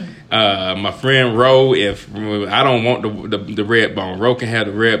 My friend Ro, if I don't want the red bone, Ro can have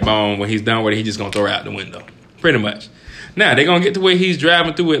the red bone. When he's done with it, he's just gonna throw it out the window. Pretty much. Now they're gonna get to where he's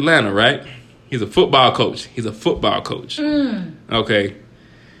driving through Atlanta, right? He's a football coach. Okay.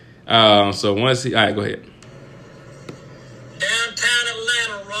 So once all right, go ahead. Downtown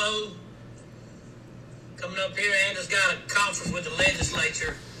Atlanta, Ro. Coming up here, Andrew's got a conference with the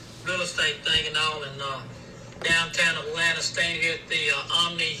legislature, real estate thing and all, and downtown Atlanta, staying here at the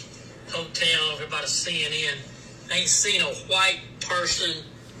Omni Hotel. Everybody's seeing in. Ain't seen a white person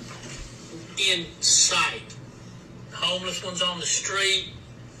in sight. Homeless ones on the street.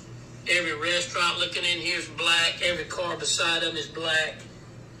 Every restaurant looking in here is black. Every car beside them is black.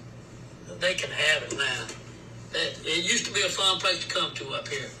 They can have it now. It used to be a fun place to come to up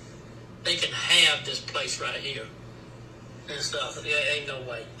here. They can have this place right here and stuff. Yeah, ain't no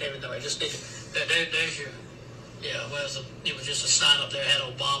way. Ain't no way. Just there's your. Yeah, well, it was just a sign up there. Had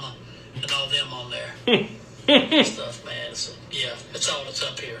Obama and all them on there. Stuff, man. So, yeah, that's all that's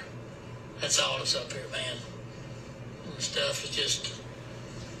up here. That's all that's up here, man. And the stuff is just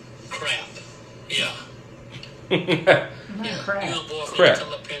crap. Yeah. Crap. You and boyfriend Crap.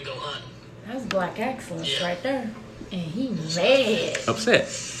 come up here and go hunting. That's black excellence Yeah. right there. And he mad. Upset.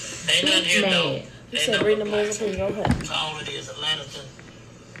 Ain't nothing here, Mad. though. You Ain't said nothing bring the but boys up here, go ahead. That's all it is. Atlanta's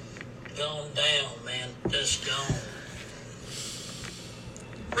gone down, man. Just gone.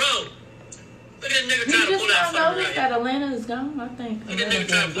 Bro, look at that nigga You trying to just pull out not something noticed right that here. Atlanta is gone? I think Look at Atlanta's nigga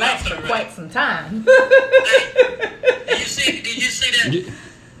trying been to black pull for out quite some time. Hey, did you see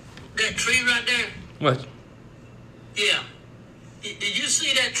that tree right there? What? Yeah. Did you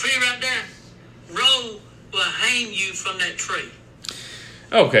see that tree right there? Roe will hang you from that tree.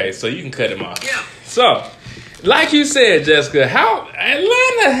 Okay, so you can cut him off. Yeah. So, like you said, Jessica, how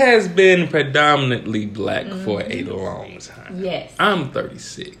Atlanta has been predominantly black for a long time. Yes. I'm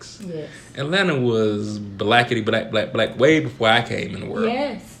 36. Yes. Atlanta was blackety black way before I came in the world.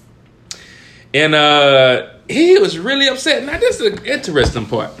 Yes. And he was really upset. Now, this is an interesting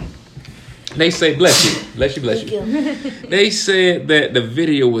part. They say, bless you. Thank you. They said that the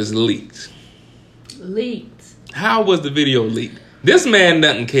video was leaked. Leaked. How was the video leaked? This man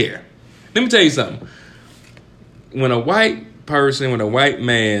doesn't care. Let me tell you something. When a white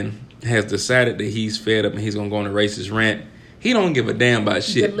man has decided that he's fed up and he's going to go on a racist rant, he don't give a damn about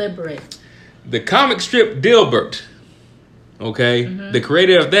shit. Deliberate. The comic strip Dilbert, okay, the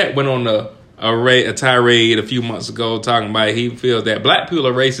creator of that went on a tirade a few months ago talking about he feels that black people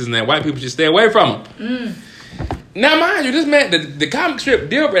are racist and that white people should stay away from him. Now, mind you, this man, the comic strip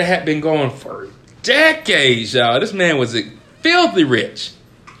Dilbert had been going for decades, y'all. This man was filthy rich.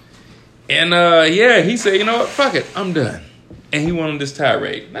 And, he said, you know what, fuck it, I'm done. And he went on this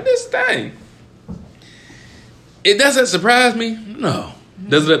tirade. Now, this thing, it doesn't surprise me? No.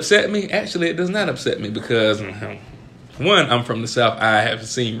 Does it upset me? Actually, it does not upset me because, one, I'm from the South. I have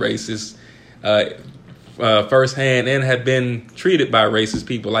seen racists firsthand and have been treated by racist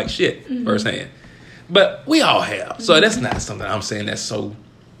people like shit firsthand. But we all have. So that's not something I'm saying that's so,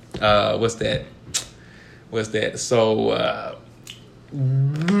 what's that? So,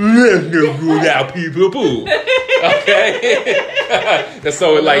 people, okay?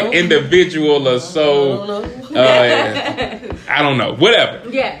 So like individual or so, I don't know, whatever.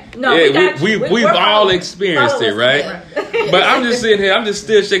 Yeah, no, we've all experienced it, right? But I'm just sitting here, I'm just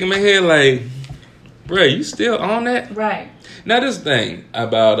still shaking my head like, bro, you still on that? Right. Now this thing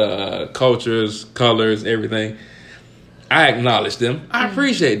about cultures, colors, everything, I acknowledge them. I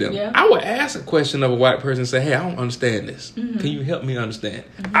appreciate them. Yeah. I would ask a question of a white person and say, hey, I don't understand this. Can you help me understand?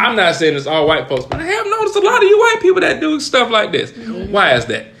 I'm not saying it's all white folks, but I have noticed a lot of you white people that do stuff like this. Why is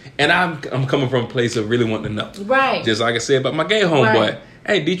that? And I'm coming from a place of really wanting to know. Right. Just like I said about my gay homeboy. Right.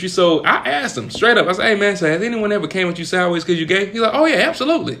 Hey, Dietrich, so I asked him straight up. I said, hey, man, so has anyone ever came with you sideways because you gay? He's like, oh, yeah,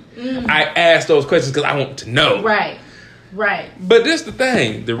 absolutely. I asked those questions because I want to know. Right. Right. But this the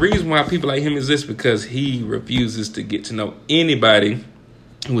thing. The reason why people like him exist because he refuses to get to know anybody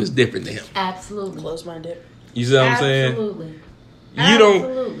who is different than him. Absolutely. Close-minded. You see what I'm saying?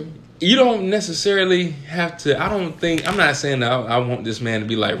 Absolutely. You don't necessarily have to. I'm not saying that I want this man to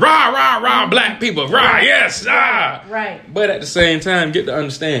be like, rah, rah, rah, black people, rah, yes, ah. Right. But at the same time, get to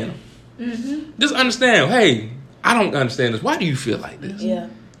understand them. Just understand, hey, I don't understand this. Why do you feel like this? Yeah.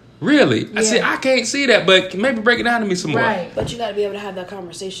 Really? Yeah. I said, I can't see that, but maybe break it down to me some more. Right. But you got to be able to have that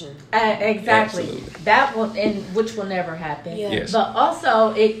conversation. Exactly. Absolutely. That will, and which will never happen. Yeah. Yes. But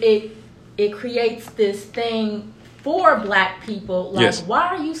also, it creates this thing for black people. Like, Yes. why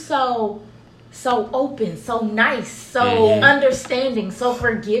are you so open, so nice, so understanding, so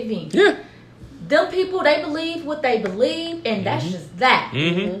forgiving? Yeah. Them people, they believe what they believe, and that's just that.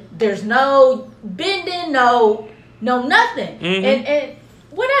 Mm-hmm. There's no bending, no nothing, Mm-hmm. and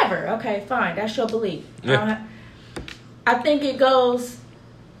whatever. Okay, fine, that's your belief. Yeah. I think it goes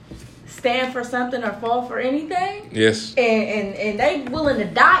stand for something or fall for anything. Yes. And they willing to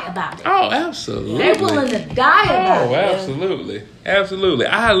die about it. Oh, absolutely. They willing to die about Oh, it. absolutely. Absolutely.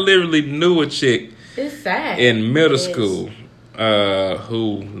 I literally knew a chick It's sad. in middle It is. school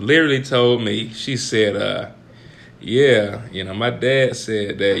who literally told me, she said, yeah, my dad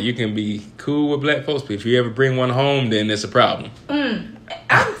said that you can be cool with black folks, but if you ever bring one home, then it's a problem.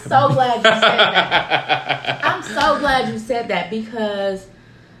 I'm so glad you said that. I'm so glad you said that because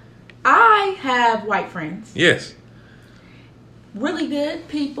I have white friends. Yes. Really good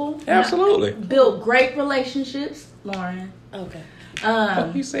people. Absolutely. Built great relationships, Lauren. Okay.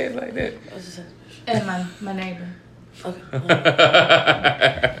 How you say it like that? I was just saying. And my neighbor. Okay.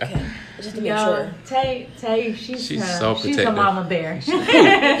 Okay. Just to make sure. Tay, she's so protective. She's a mama bear. Who?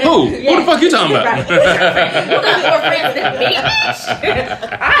 Who the fuck you talking about? Right. We're gonna be more friends than me.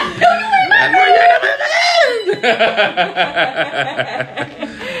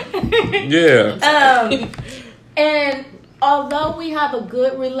 Yeah. And although we have a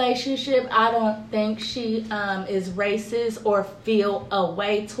good relationship, I don't think she is racist or feel a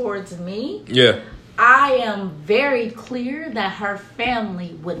way towards me. Yeah. I am very clear that her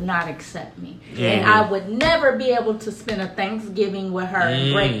family would not accept me. Mm-hmm. And I would never be able to spend a Thanksgiving with her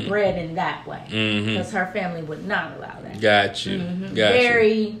and break bread in that way. Because her family would not allow that. Got you.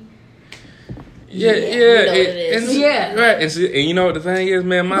 Very... Yeah. You know what it is. Yeah. Right. And you know what the thing is,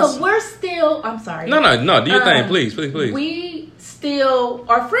 man? But we're still... I'm sorry. No. Do your thing, please. We still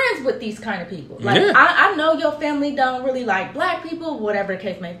are friends with these kind of people. Like, Yeah. I know your family don't really like black people, whatever the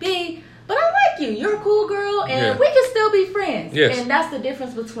case may be. But I like you. You're a cool girl, and we can still be friends. Yes. And that's the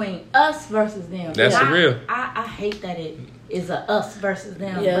difference between us versus them. That's the real. I hate that it is a us versus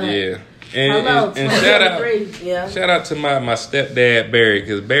them. Yeah. But Yeah. hello, And shout out. Yeah. Shout out to my stepdad Barry,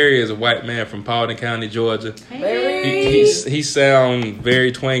 because Barry is a white man from Paulding County, Georgia. Hey. He sound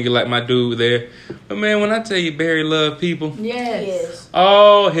very twangy like my dude there. But man, when I tell you Barry love people, Yes.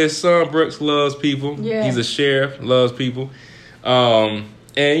 oh, his son Brooks loves people. Yeah. He's a sheriff, loves people.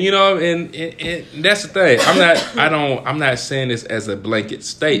 And you know, and that's the thing. I'm not saying this as a blanket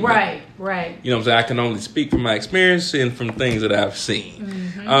statement. Right. You know what I'm saying? I can only speak from my experience and from things that I've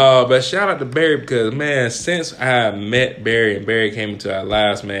seen. But shout out to Barry, because, man, since I met Barry and Barry came into our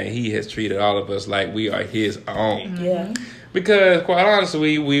lives, man, he has treated all of us like we are his own. Yeah. Because, quite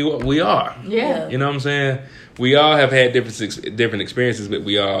honestly, we are. Yeah. You know what I'm saying? We all have had different experiences, but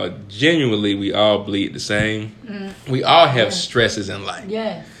we all bleed the same. We all have stresses in life.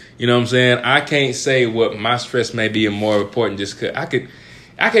 Yes. You know what I'm saying? I can't say what my stress may be more important just because I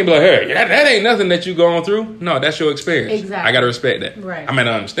can't be like, hey, that ain't nothing that you going through. No, that's your experience. Exactly. I got to respect that. Right. I may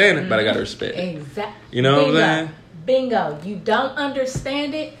not understand it, but I got to respect it. Exactly. You know what I'm saying? Bingo. You don't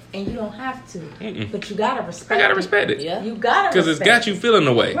understand it, and you don't have to. But you got to respect it. I got to respect it. Yeah. You got to Because it's got you feeling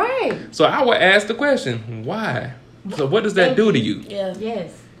the way. Right. So I would ask the question, why? So what does that do to you? Yeah.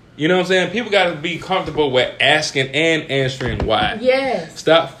 Yes. You know what I'm saying? People got to be comfortable with asking and answering why. Yes.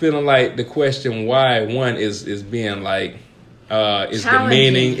 Stop feeling like the question why one is being like is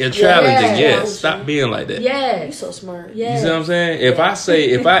demeaning and challenging. Yes. Stop being like that. Yes. You're so smart. Yes. You see what I'm saying?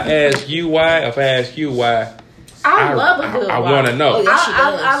 If I ask you why, I love a good I why. want to know. Oh, yeah. Yes, she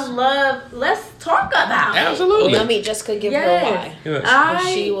I does. love. Let's talk about it. Absolutely. I mean, Jessica give her a why. Yes.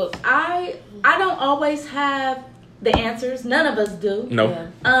 I don't always have the answers. None of us do. No. Yeah.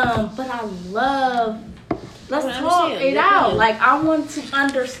 But I love. Let's I talk understand. it Yeah. out. Like, I want to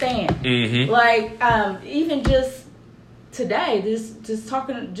understand. Mm-hmm. Like, even just today,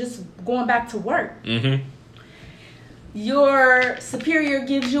 just going back to work. Mm-hmm. Your superior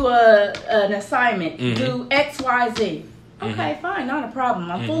gives you an assignment. Mm-hmm. Do X, Y, Z. Okay, fine, not a problem.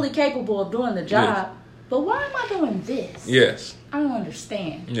 I'm fully capable of doing the job. Yes. But why am I doing this? Yes. I don't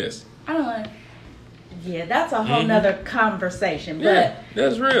understand. Yes. I don't. Yeah, that's a whole nother conversation. But Yeah,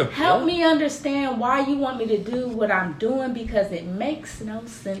 that's real. help me understand why you want me to do what I'm doing, because it makes no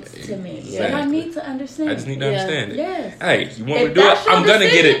sense to me. Exactly. And I need to understand. I just need to understand it. Yes. Hey, you want me If to do it? that's your I'm gonna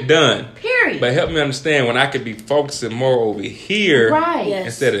get decision, it done. Period. But help me understand when I could be focusing more over here Right. Yes.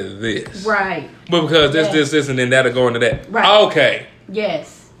 instead of this. Right. But because Yes. this, and then that'll go into that. Right. Okay.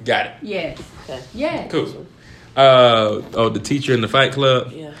 Yes. Got it. Yes. Okay. Yes. Cool. The teacher in the Fight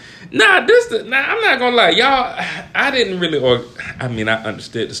Club. Yeah. I'm not gonna lie, y'all. I didn't really, I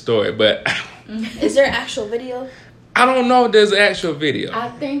understood the story, but Is there actual video? I don't know if there's an actual video. I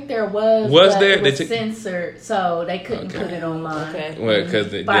think there was. Was but there? It was They took- censored, so they couldn't put it online. Okay. Well,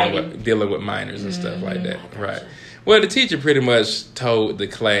 because they're dealing with minors and stuff like that, right? Well, the teacher pretty much told the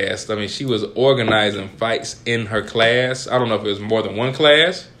class. I mean, she was organizing fights in her class. I don't know if it was more than one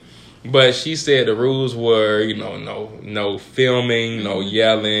class, but she said the rules were, no filming, no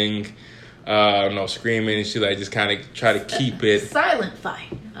yelling, no screaming. She just kind of try to keep it Silent fight.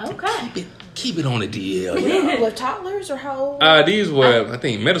 Okay. keep it on the DL. With toddlers or how old? These were, I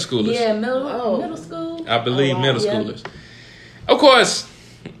think, middle schoolers. Yeah, middle school. I believe middle Yeah. schoolers. Of course,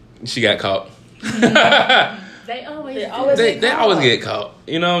 she got caught. They always They always get caught.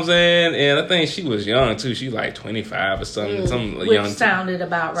 You know what I'm saying? And I think she was young too. She like 25 or something. Some which young. sounded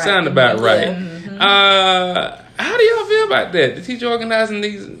about right. Sounded about right. Yeah. How do y'all feel about that? The teacher organizing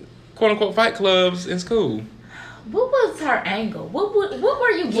these quote unquote fight clubs in school. What was her angle? What were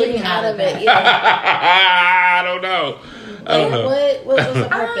you getting Getting out of it? Yeah. I don't know. I don't know. What was the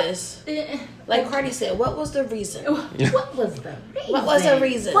purpose? Like Cardi said, what was the reason? What was the reason? What was the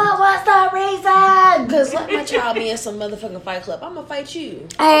reason? What was the reason? Because let my child be in some motherfucking fight club. I'm going to fight you.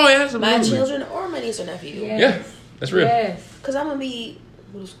 Oh, absolutely. My children or my niece or nephew. Yes. Yeah, that's real. Yes. Because I'm going to be,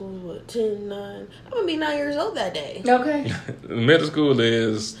 middle school, what, 10, 9? I'm going to be 9 years old that day. Okay. Middle school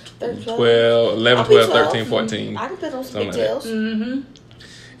is 12, 11, I'll be 12, 12. 13, 14. I can put on some Something like pigtails. Mm-hmm. And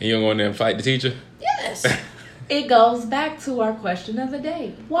you don't go in there and fight the teacher? Yes. It goes back to our question of the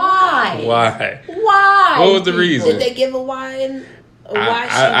day. Why? Why? Why? What was the reason? Did they give a why and a why?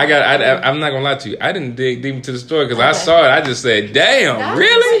 I'm not gonna lie to you. I didn't dig deep into the story because I saw it. I just said, "Damn, That's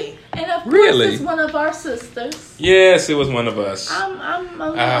really?" And of course, Really? it's one of our sisters. Yes, it was one of us. I'm a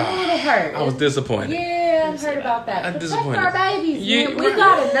little hurt. I was disappointed. Yeah, I'm hurt about that. I'm Protect disappointed. our babies. Yeah, Man. We right.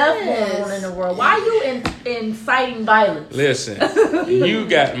 got enough going on in the world. Why are you inciting violence? Listen, you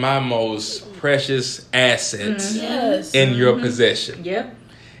got my most precious assets Yes. in your possession. Yep.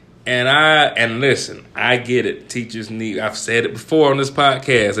 And listen, I get it. Teachers need, I've said it before on this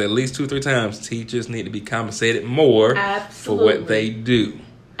podcast at least 2-3 times, teachers need to be compensated more for what they do.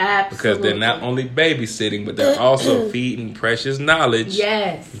 Absolutely. Because they're not only babysitting, but they're also feeding precious knowledge.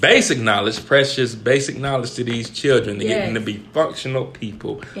 Yes. Basic knowledge, precious basic knowledge to these children to get them to Yes. be functional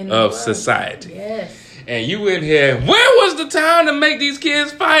people In the of world. society. Yes. And you in here, where was the time to make these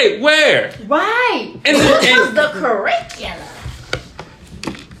kids fight? Where? Right. And- What and- was the curriculum?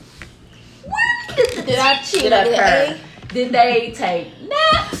 Where did the teaching did I get an occur? Did they take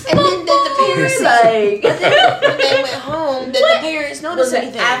naps? And then did the parents like? when they went home, did the parents notice Was it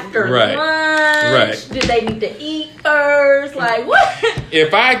anything? after Right. lunch? Right. Did they need to eat first? Like what?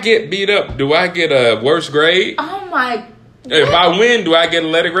 If I get beat up, do I get a worse grade? Oh my! If I win, do I get a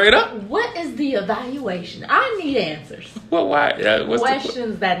letter grade up? What is the evaluation? I need answers. Well, why? What's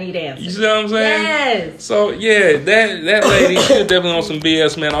Questions that need you answers. see what I'm saying? Yes. So yeah, that lady, she was definitely on some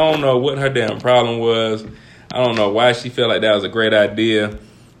BS, man. I don't know what her damn problem was. I don't know why she felt like that was a great idea.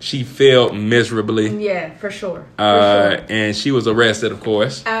 She failed miserably. Yeah, for sure. For sure. And she was arrested, of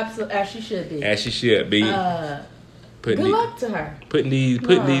course, Absolutely, as she should be. as she should be. Good luck to her. Putting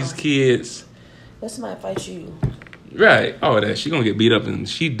these kids Let somebody fight you. right. Oh, that she gonna get beat up, and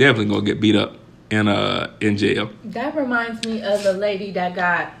she definitely gonna get beat up in jail. That reminds me of the lady that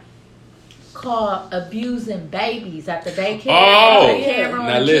got caught abusing babies at the daycare. Oh, The camera on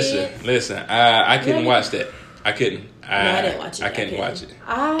now the listen. I couldn't Really? watch that. I couldn't. I didn't watch it. I couldn't watch it.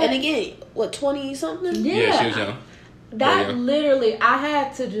 And again, what, 20 something? Yeah. She was young. That Yeah. literally, I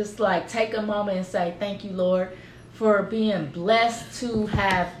had to just like take a moment and say, thank you, Lord, for being blessed to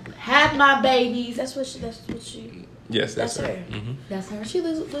have had my babies. That's what she. Yes, that's That's her. her. Mhm. That's her. She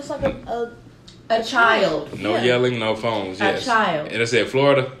looks like A child. No Yeah. yelling, no phones. A Yes. child. And I said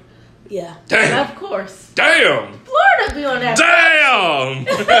Florida. Yeah. Damn. Of course. Damn. Florida be on that. Damn.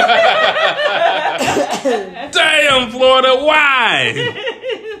 Damn, Florida. Why?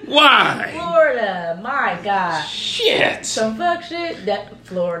 Why? Florida, my God. Shit. Some fuck shit. That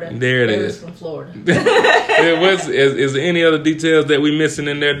Florida. There it was is. from Florida. Is there any other details that we missing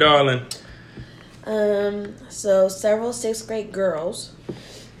in there, darling? So several 6th grade girls,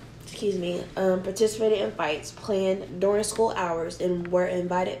 participated in fights planned during school hours and were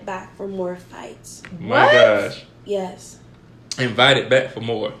invited back for more fights. My What? gosh. Yes, Invited back for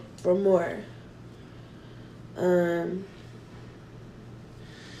more. for more.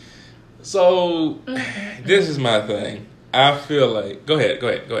 So, this is my thing. I feel like... Go ahead.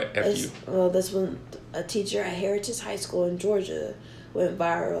 After you. This one, a teacher at Heritage High School in Georgia went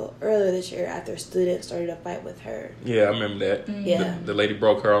viral earlier this year after a student started a fight with her. Yeah, I remember that. Yeah. The lady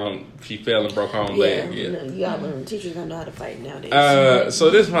broke her own... She fell and broke her own Yeah, leg. Yeah. you know, you got learn. Teachers don't know how to fight nowadays.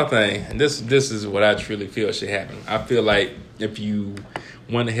 So this is my thing. This is what I truly feel should happen. I feel like if you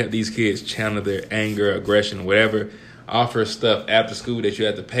want to help these kids channel their anger, aggression, whatever, offer stuff after school that you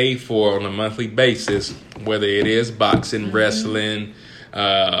have to pay for on a monthly basis, whether it is boxing, wrestling,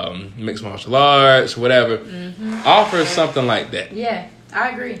 mixed martial arts, whatever. Offer something like that. Yeah, I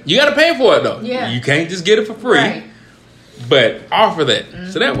agree. You got to pay for it though. Yeah. You can't just get it for free. Right. But offer that.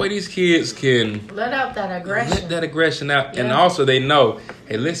 So that way these kids can Let out that aggression. let that aggression out. And Yeah. also they know,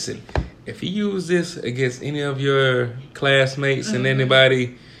 hey, listen, if you use this against any of your classmates and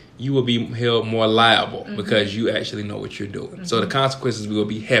anybody, you will be held more liable because you actually know what you're doing. So the consequences will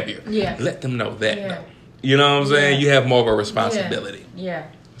be heavier. Yeah. Let them know that Yeah. though. You know what I'm saying? Yeah. You have more of a responsibility. Yeah,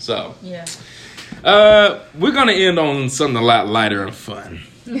 So yeah. we're gonna end on something a lot lighter and fun.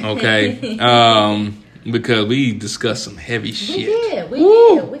 Okay? Because we discussed some heavy shit. We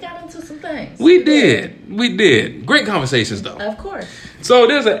did. We got into some things. We did. Great conversations, though. Of course. So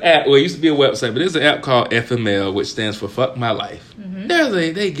there's an app. Well, it used to be a website, but there's an app called FML, which stands for Fuck My Life. Mm-hmm.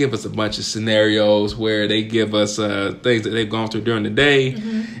 They give us a bunch of scenarios where they give us things that they've gone through during the day,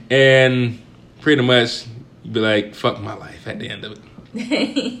 and pretty much you be like, "Fuck my life" at the end of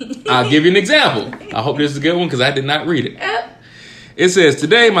it. I'll give you an example. I hope this is a good one because I did not read it. It says,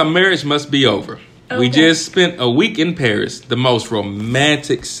 "Today my marriage must be over. Okay. We just spent a week in Paris, the most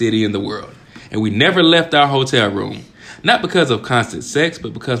romantic city in the world, and we never left our hotel room. Not because of constant sex,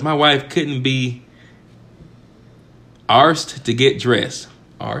 but because my wife couldn't be arsed to get dressed."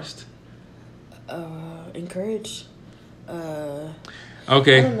 Arsed? Encourage.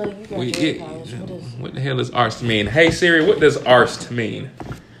 Okay. I don't know. You graduated college. What the hell does arsed mean? Hey Siri, what does arsed mean?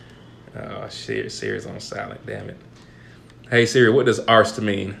 Oh shit, Siri's on silent. Damn it. Hey Siri, what does arsed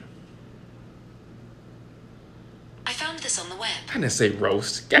mean? I found this on the web. I didn't say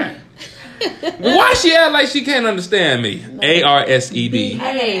roast. God. Why she act like she can't understand me? ARSED. I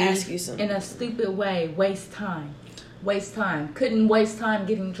gotta ask you something. In a stupid way, waste time. Couldn't waste time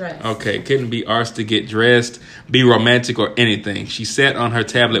getting dressed. Okay, couldn't be arsed to get dressed, be romantic or anything. She sat on her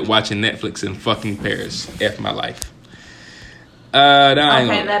tablet watching Netflix in fucking Paris. F my life.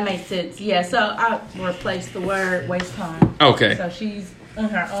 That makes sense. Yeah, so I replaced the word waste time. Okay. So she's in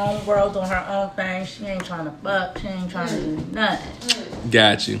her own world, doing her own thing. She ain't trying to fuck. She ain't trying to do nothing.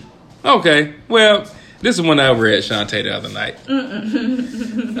 Got you. Okay. Well, this is one I read Shantae the other night.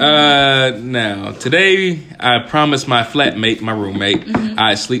 Now, today I promised my flatmate, my roommate,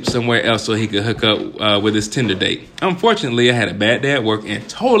 I'd sleep somewhere else so he could hook up with his Tinder date. Unfortunately, I had a bad day at work and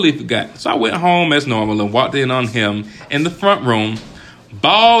totally forgot. So I went home as normal and walked in on him in the front room,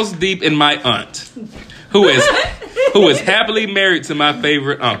 balls deep in my aunt, who is happily married to my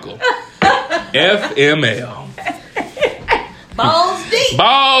favorite uncle. FML.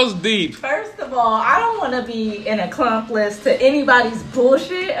 Balls deep. First of all, I don't want to be in a accomplice to anybody's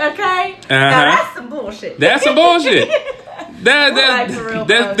bullshit, okay? Now that's some bullshit. That's some bullshit.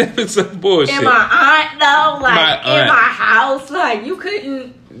 That's some bullshit. And my aunt, though, in my house, like, you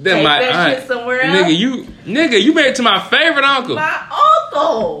couldn't take that shit somewhere else. Nigga, you married to my favorite uncle. My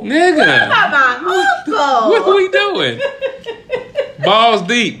uncle. Nigga. What about my uncle? What are we doing? Balls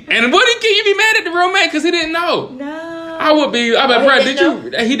deep. And what did you be mad at the roommate because he didn't know? No. I would be. I'm like, bro,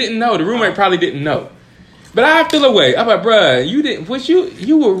 he didn't know. The roommate probably didn't know. But I feel away. I'm like, bro, you didn't.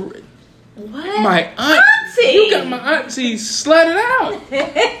 You were. What? My auntie. You got my auntie slutted out.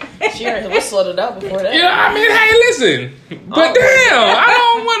 She already was slutted out before that. Yeah, I mean, hey, listen. But damn, I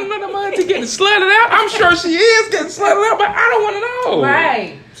don't want another auntie getting slutted out. I'm sure she is getting slutted out, but I don't want to know.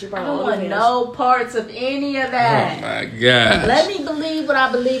 Right. I don't want no parts of any of that. Oh my God. Let me believe what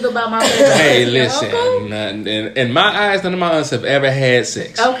I believe about my family. Hey, listen. In my eyes, none of my aunts have ever had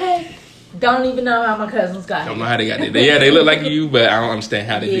sex. Okay. Don't even know how my cousins got Don't know how they got there. Yeah, they look like you, but I don't understand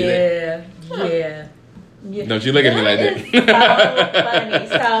how they do that. Yeah. Don't you look at me like So that. funny.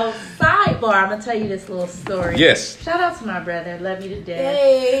 So, sidebar, I'm going to tell you this little story. Yes. Shout out to my brother. Love you to death.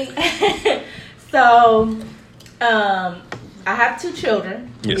 Hey. So, I have 2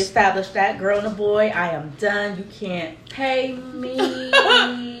 children. Yes. We established that. Girl and a boy. I am done. You can't pay me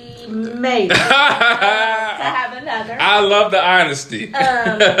maybe to have another. I love the honesty.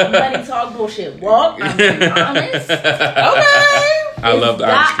 Money talk bullshit. Walk. I'm being honest. Okay. I love the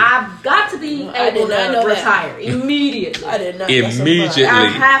honesty. I've got to be able to retire immediately. I did not. Immediately. I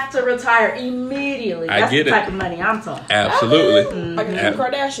have to retire immediately. I That's get the it. type of money I'm talking. Absolutely. Like the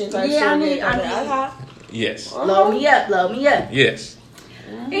Kardashians. Yeah, I mean, Yes. blow me up. Yes.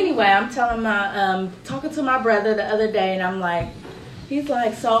 Anyway, I'm telling talking to my brother the other day, and I'm like, he's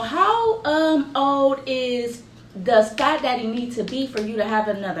like, so how old does Fat Daddy need to be for you to have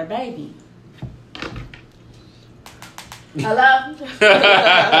another baby? Hello?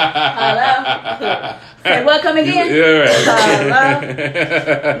 Hello? Say what, come again? Yeah, right.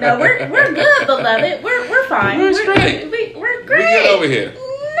 Hello? No, we're good, beloved. We're fine. We're straight. We're great. We good over here.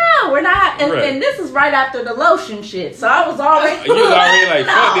 No, we're not. And, Right. and this is right after the lotion shit. So I was already. You was already like,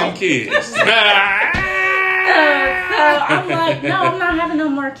 fuck them kids. So I'm like, no, I'm not having no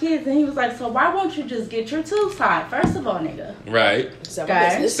more kids. And he was like, so why won't you just get your tubes tied? First of all, nigga. Right.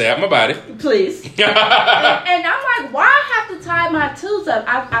 Okay. Stay out my body. Please. and I'm like, why I have to tie my tubes up?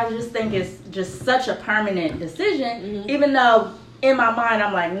 I just think it's just such a permanent decision. Even though in my mind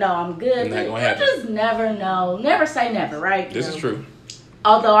I'm like, no, I'm good. Not gonna you happen. just never know. Never say never, right? This is true.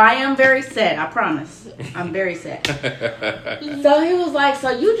 Although I am very sad, I promise. I'm very sad. So he was like,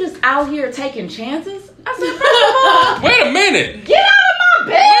 so you just out here taking chances? I said, first of all, Wait a minute. get out of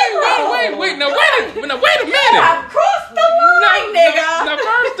my bed. Wait. Now, wait a minute. I've crossed the line, nigga. Now,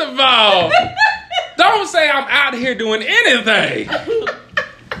 first of all, don't say I'm out here doing anything.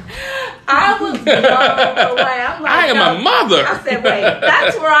 I was blown away. I'm like, I am a mother. I said, wait,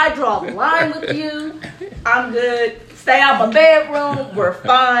 that's where I draw the line with you. I'm good. Stay out my bedroom. We're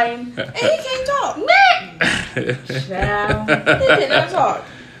fine. And he can't talk. Child. He cannot talk.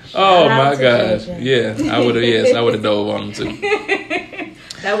 Oh Shout out my to gosh. JJ. Yeah, I would have. Yes, I would have dove on him too.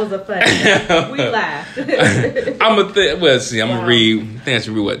 That was a fun. We laughed. I'm well. See, I'm gonna Wow. read. I think I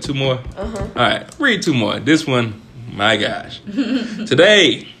should read what? 2 more. All right, read 2 more. This one, my gosh.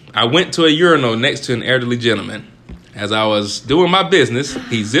 Today, I went to a urinal next to an elderly gentleman. As I was doing my business,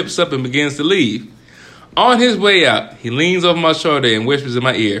 he zips up and begins to leave. On his way out, he leans over my shoulder and whispers in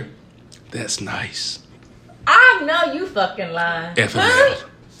my ear, "That's nice." I know you fucking lying. FML.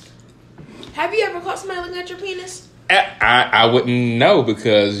 Have you ever caught somebody looking at your penis? I wouldn't know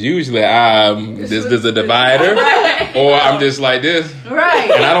because usually there's a divider or I'm just like this.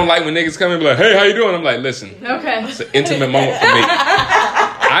 Right. And I don't like when niggas come in and be like, "Hey, how you doing?" I'm like, "Listen, Okay. it's an intimate moment for me.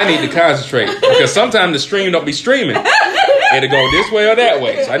 I need to concentrate because sometimes the stream don't be streaming. It'll go this way or that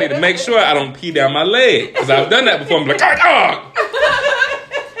way. So I need to make sure I don't pee down my leg because I've done that before. I'm like, "Oh."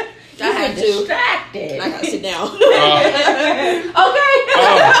 I had to. Distracted. I gotta sit down. Okay.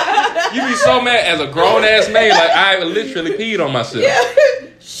 You be so mad as a grown ass man, like I literally peed on myself.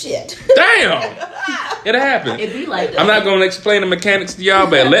 Shit. Damn, it happened. It be like that. I'm not gonna explain the mechanics to y'all,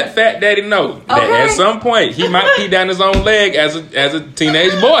 but let Fat Daddy know that Okay. at some point he might pee down his own leg as a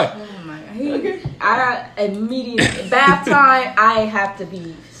teenage boy. Oh my God. I immediately bath time. I have to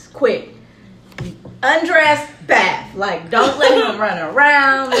be quick. Undress, bath. Like, don't let him run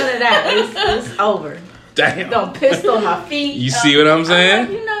around. None of that. It's over. Damn. Don't piss on my feet. You see what I'm saying?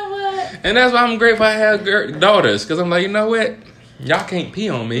 like, you know what? And that's why I'm grateful I have daughters, because I'm like, you know what? Y'all can't pee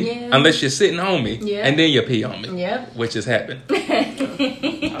on me Yeah. unless you're sitting on me, Yeah. and then you pee on me. Yep. Which has happened.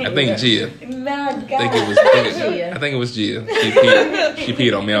 I think Gia. My God. I think it was Gia. She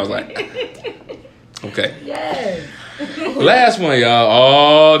peed on me. I was like, okay. Yes. Last one,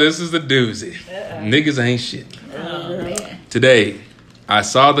 y'all. Oh, this is the doozy. Niggas ain't shit. Oh, man. Today, I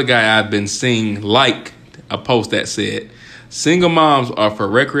saw the guy I've been seeing like a post that said, "Single moms are for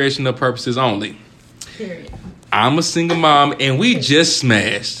recreational purposes only." Period. I'm a single mom and we just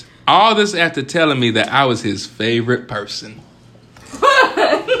smashed. All this after telling me that I was his favorite person.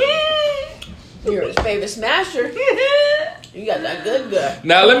 You're his favorite smasher. You got that good.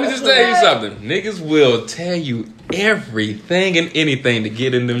 Now, let me just tell you something. Niggas will tell you everything and anything to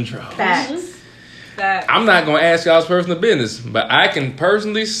get in them drawers. Facts. Facts. I'm not going to ask y'all's personal business, but I can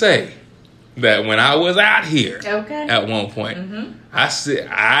personally say that when I was out here Okay. at one point, I said,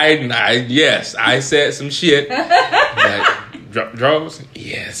 I said some shit. Like, drawers?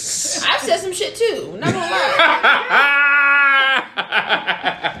 Yes. I've said some shit too. Not gonna lie.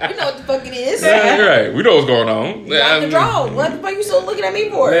 You know what the fuck it is. That's right. We know what's going on. Drop the draw. What the fuck you still looking at me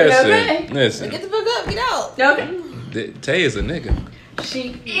for? Okay. Listen. Get the fuck up. Get out. Okay. Tay is a nigga.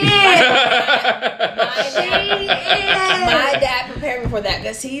 She is. My dad prepared me for that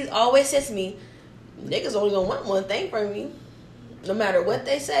because he always says to me, "Niggas only gonna want one thing from you. No matter what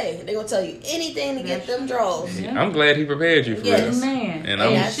they say, they gonna tell you anything to get them draws." I'm glad he prepared you for Yes. this. Man. And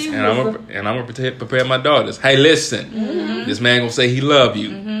Yes. I'm gonna prepare my daughters. Hey, listen, this man gonna say he love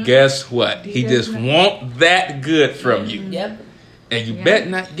you. Guess what? He just want that good from you, Yep. and you bet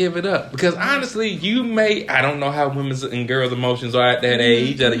not give it up. Because honestly, you may, I don't know how women's and girls' emotions are at that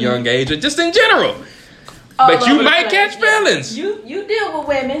age, at a young age, or just in general. But you might catch feelings. You deal with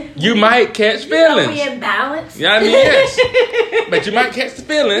women. You might catch You know feelings. we in balance. Yeah, I mean, yes. But you might catch the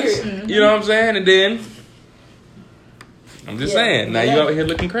feelings. You know what I'm saying? And then, I'm just saying, now you out here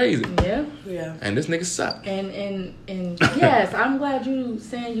looking crazy. Yeah. Yeah. And this nigga suck. And yes, I'm glad you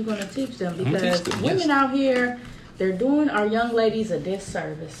saying you're gonna teach them I'm gonna because teach them, women yes. out here, they're doing our young ladies a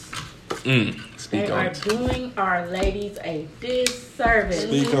disservice. Speak They on are it. doing our ladies a disservice.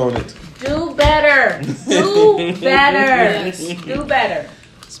 Speak on it. Do better. Do better. Yes. Do better.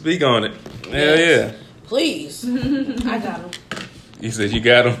 Speak on it. Hell yeah. Please. I got him. You said you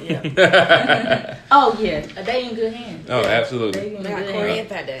got him? Yeah. Oh yeah, they in good hands. Oh, They absolutely. in I got good Corey hands. and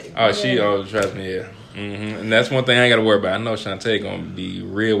Fat Daddy. Trust me, yeah. And that's one thing I ain't got to worry about. I know Shantae going to be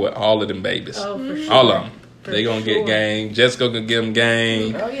real with all of them babies. Oh, for sure. All of them. For They going to sure. get game. Jessica going to give them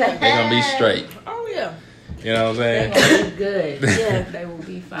game. Oh yeah. They going to be straight. Oh yeah. You know what I'm They saying? gonna be good. Yeah, they will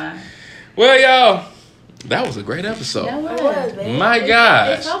be fine. Well, y'all, that was a great episode. That It was, man. My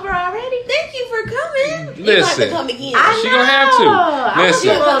gosh. It's over already. Thank you for coming. Listen. You have to come again. She gonna have to. I was Listen.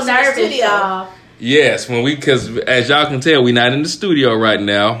 a little Come to the nervous, studio. y'all. Yes, because as y'all can tell, we're not in the studio right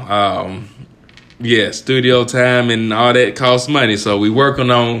now. Yeah, studio time and all that costs money. So we working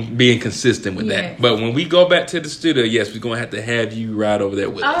on being consistent with that. But when we go back to the studio, yes, we're going to have you ride over there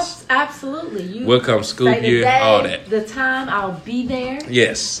with us. Absolutely. We'll come scoop you, all that. The time, I'll be there.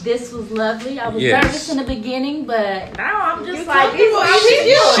 Yes. This was lovely. I was nervous in the beginning, but now I'm just like,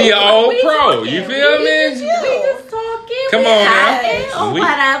 she an old pro. You feel me? We just talking. Come on now. Or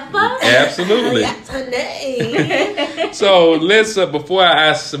whatever. Absolutely. So let's, before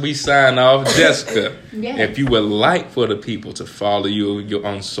we sign off, Jessica, if you would like for the people to follow you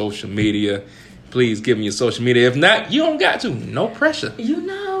on social media, please give me your social media. If not, you don't got to. No pressure. You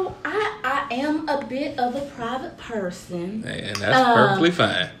know, I am a bit of a private person. And that's perfectly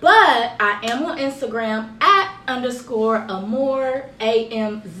fine. But I am on Instagram @_Amor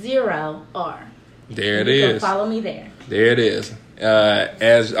AM0R. There it you is. Can follow me there. There it is.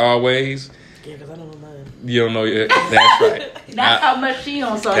 As always. Yeah, because I don't know mine. You don't know it. That's right. That's how much she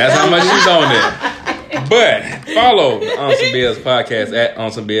on social. That's how much she's on there. But follow the On Some BS Podcast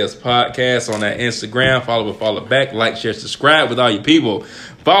 @On Some BS Podcast on that Instagram. Follow back. Like, share, subscribe with all your people.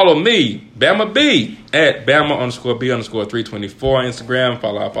 Follow me, Bama B, @Bama_B_324 on Instagram.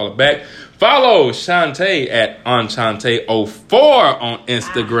 Follow back. Follow Shantae @OnShantae04 on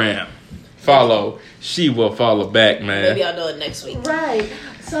Instagram. Follow. She will follow back, man. Maybe I'll do it next week. Right.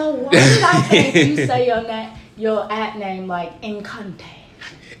 So why did I think you say your @ name like Encante?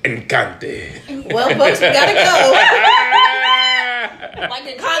 Encante. Well, folks, we gotta go. Like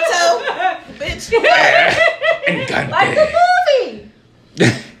Encanto, bitch. Encante. Like the movie.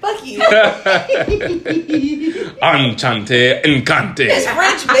 Fuck you. Enchante. Encante. It's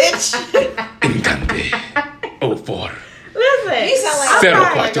French, bitch. Encante. 04. Listen. You sound like Zero a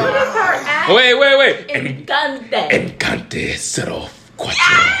cuatro. What is her @ Wait. Encante. Encante 04.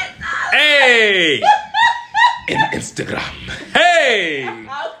 Hey! In Instagram. Hey!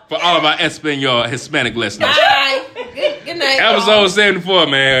 For all of our Espanol Hispanic listeners. Bye. Good night. Episode 74,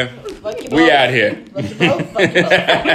 man. Fuck you We both. out here. Fuck you both.